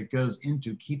work that goes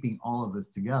into keeping all of this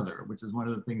together, which is one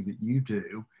of the things that you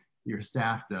do, your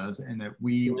staff does, and that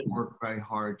we work very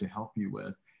hard to help you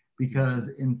with. because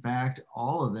in fact,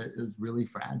 all of it is really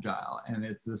fragile. And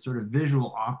it's this sort of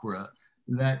visual opera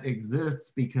that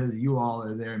exists because you all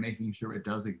are there making sure it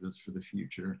does exist for the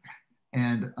future.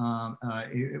 And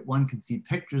one can see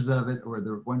pictures of it or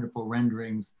the wonderful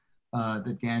renderings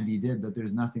that Gandy did, but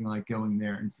there's nothing like going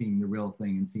there and seeing the real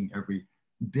thing and seeing every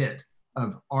bit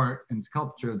of art and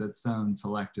sculpture that Soane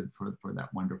selected for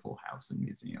that wonderful house and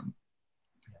museum.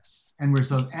 Yes. And we're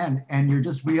so, and you're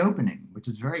just reopening, which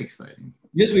is very exciting.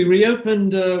 Yes, we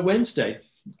reopened Wednesday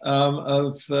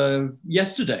of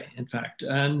yesterday, in fact,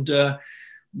 and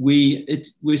we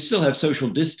still have social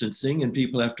distancing and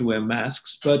people have to wear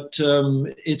masks, but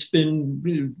it's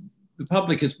been, the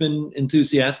public has been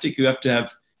enthusiastic. You have to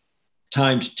have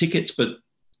timed tickets, but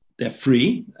they're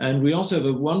free. And we also have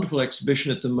a wonderful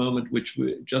exhibition at the moment, which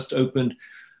we just opened,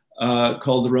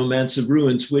 called The Romance of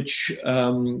Ruins, which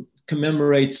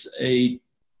commemorates a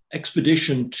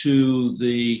expedition to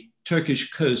the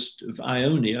Turkish coast of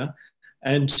Ionia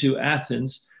and to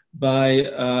Athens by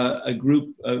a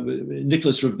group of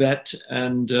Nicholas Rivette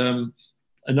and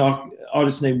an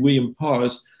artist named William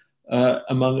Pars,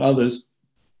 among others,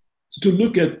 to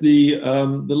look at the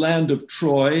land of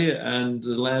Troy and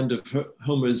the land of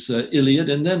Homer's Iliad,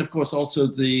 and then, of course, also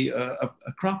the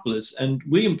Acropolis. And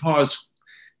William Pars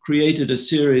created a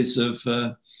series of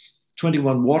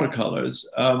 21 watercolors,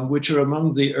 which are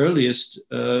among the earliest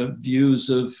views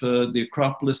of the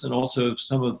Acropolis and also of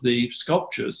some of the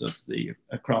sculptures of the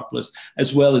Acropolis,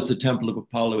 as well as the Temple of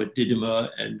Apollo at Didyma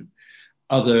and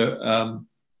other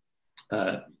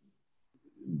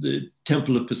the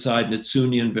Temple of Poseidon at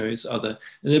Soanean and various other.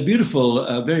 And they're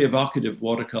beautiful, very evocative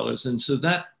watercolors. And so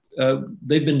that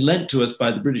they've been lent to us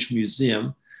by the British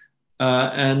Museum.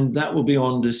 And that will be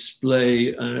on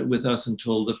display with us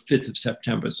until the 5th of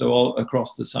September, so all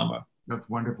across the summer. That's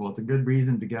wonderful. It's a good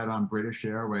reason to get on British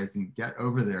Airways and get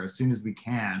over there as soon as we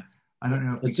can. I don't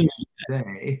know if we can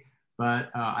today, but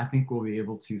I think we'll be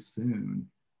able to soon.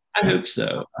 I hope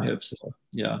so. I hope so.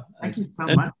 Yeah. Thank you so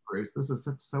much, Bruce. This is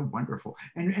so wonderful.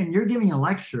 And you're giving a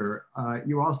lecture.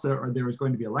 You also, or there was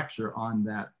going to be a lecture on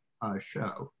that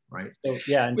show, right? So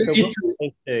yeah, and so we'll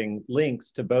be posting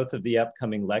links to both of the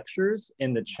upcoming lectures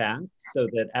in the chat so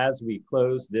that as we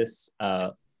close this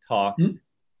talk,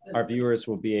 our viewers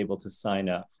will be able to sign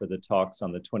up for the talks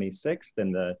on the 26th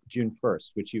and the June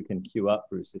 1st, which you can queue up,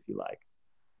 Bruce, if you like.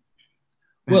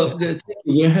 Well,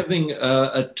 we're having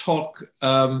a talk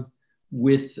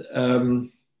with, I'm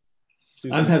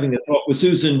having a talk with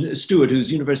Susan Stewart,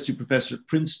 who's University Professor at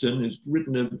Princeton, who's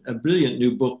written a brilliant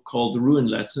new book called The Ruin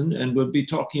Lesson, and we'll be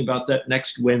talking about that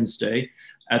next Wednesday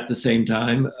at the same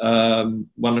time,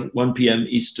 1 p.m.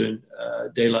 Eastern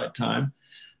Daylight Time,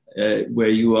 where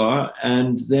you are.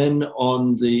 And then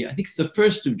on the, I think it's the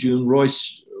 1st of June,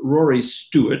 Rory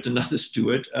Stewart, another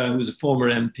Stewart, who's a former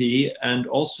MP and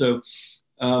also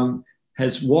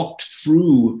has walked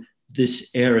through this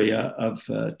area of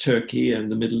Turkey and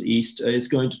the Middle East, is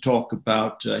going to talk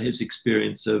about his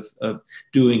experience of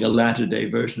doing a latter-day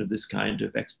version of this kind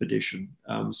of expedition.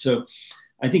 So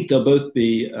I think they'll both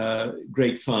be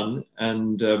great fun,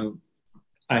 and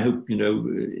I hope, you know,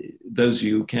 those of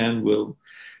you who can will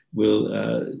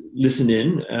listen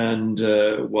in and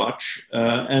watch.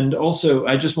 And also,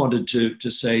 I just wanted to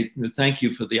say thank you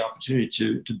for the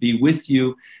opportunity to be with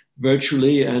you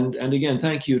virtually. And again,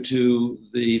 thank you to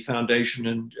the foundation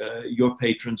and your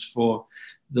patrons for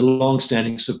the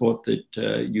long-standing support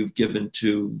that you've given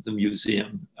to the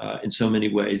museum in so many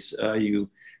ways. You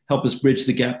help us bridge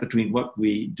the gap between what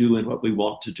we do and what we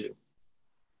want to do.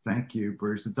 Thank you,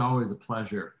 Bruce. It's always a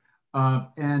pleasure.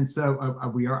 And so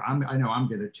I know I'm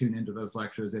going to tune into those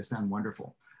lectures. They sound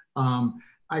wonderful.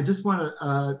 I just want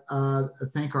to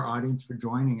thank our audience for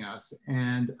joining us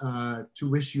and to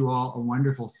wish you all a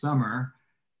wonderful summer.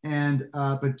 And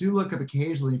but do look up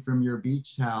occasionally from your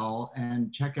beach towel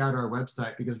and check out our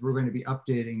website, because we're going to be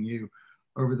updating you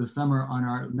over the summer on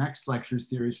our next lecture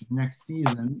series for the next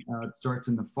season. It starts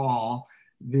in the fall.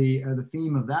 The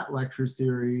theme of that lecture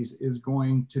series is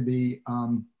going to be,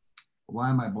 why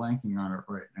am I blanking on it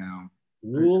right now?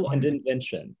 Rule and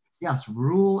invention. Yes,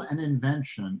 rule and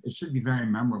invention. It should be very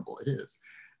memorable. It is.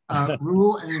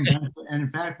 Rule and invention. And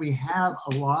in fact, we have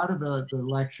a lot of the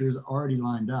lectures already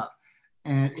lined up,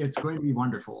 and it's going to be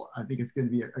wonderful. I think it's going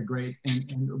to be a great,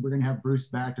 and we're going to have Bruce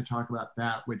back to talk about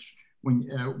that, which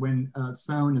when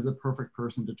Soane is a perfect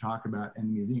person to talk about, and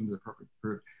the museum is a perfect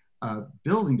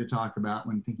building to talk about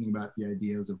when thinking about the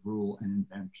ideas of rule and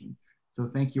invention. So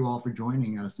thank you all for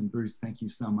joining us. And Bruce, thank you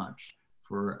so much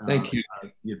for thank you.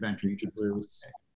 The adventure you took.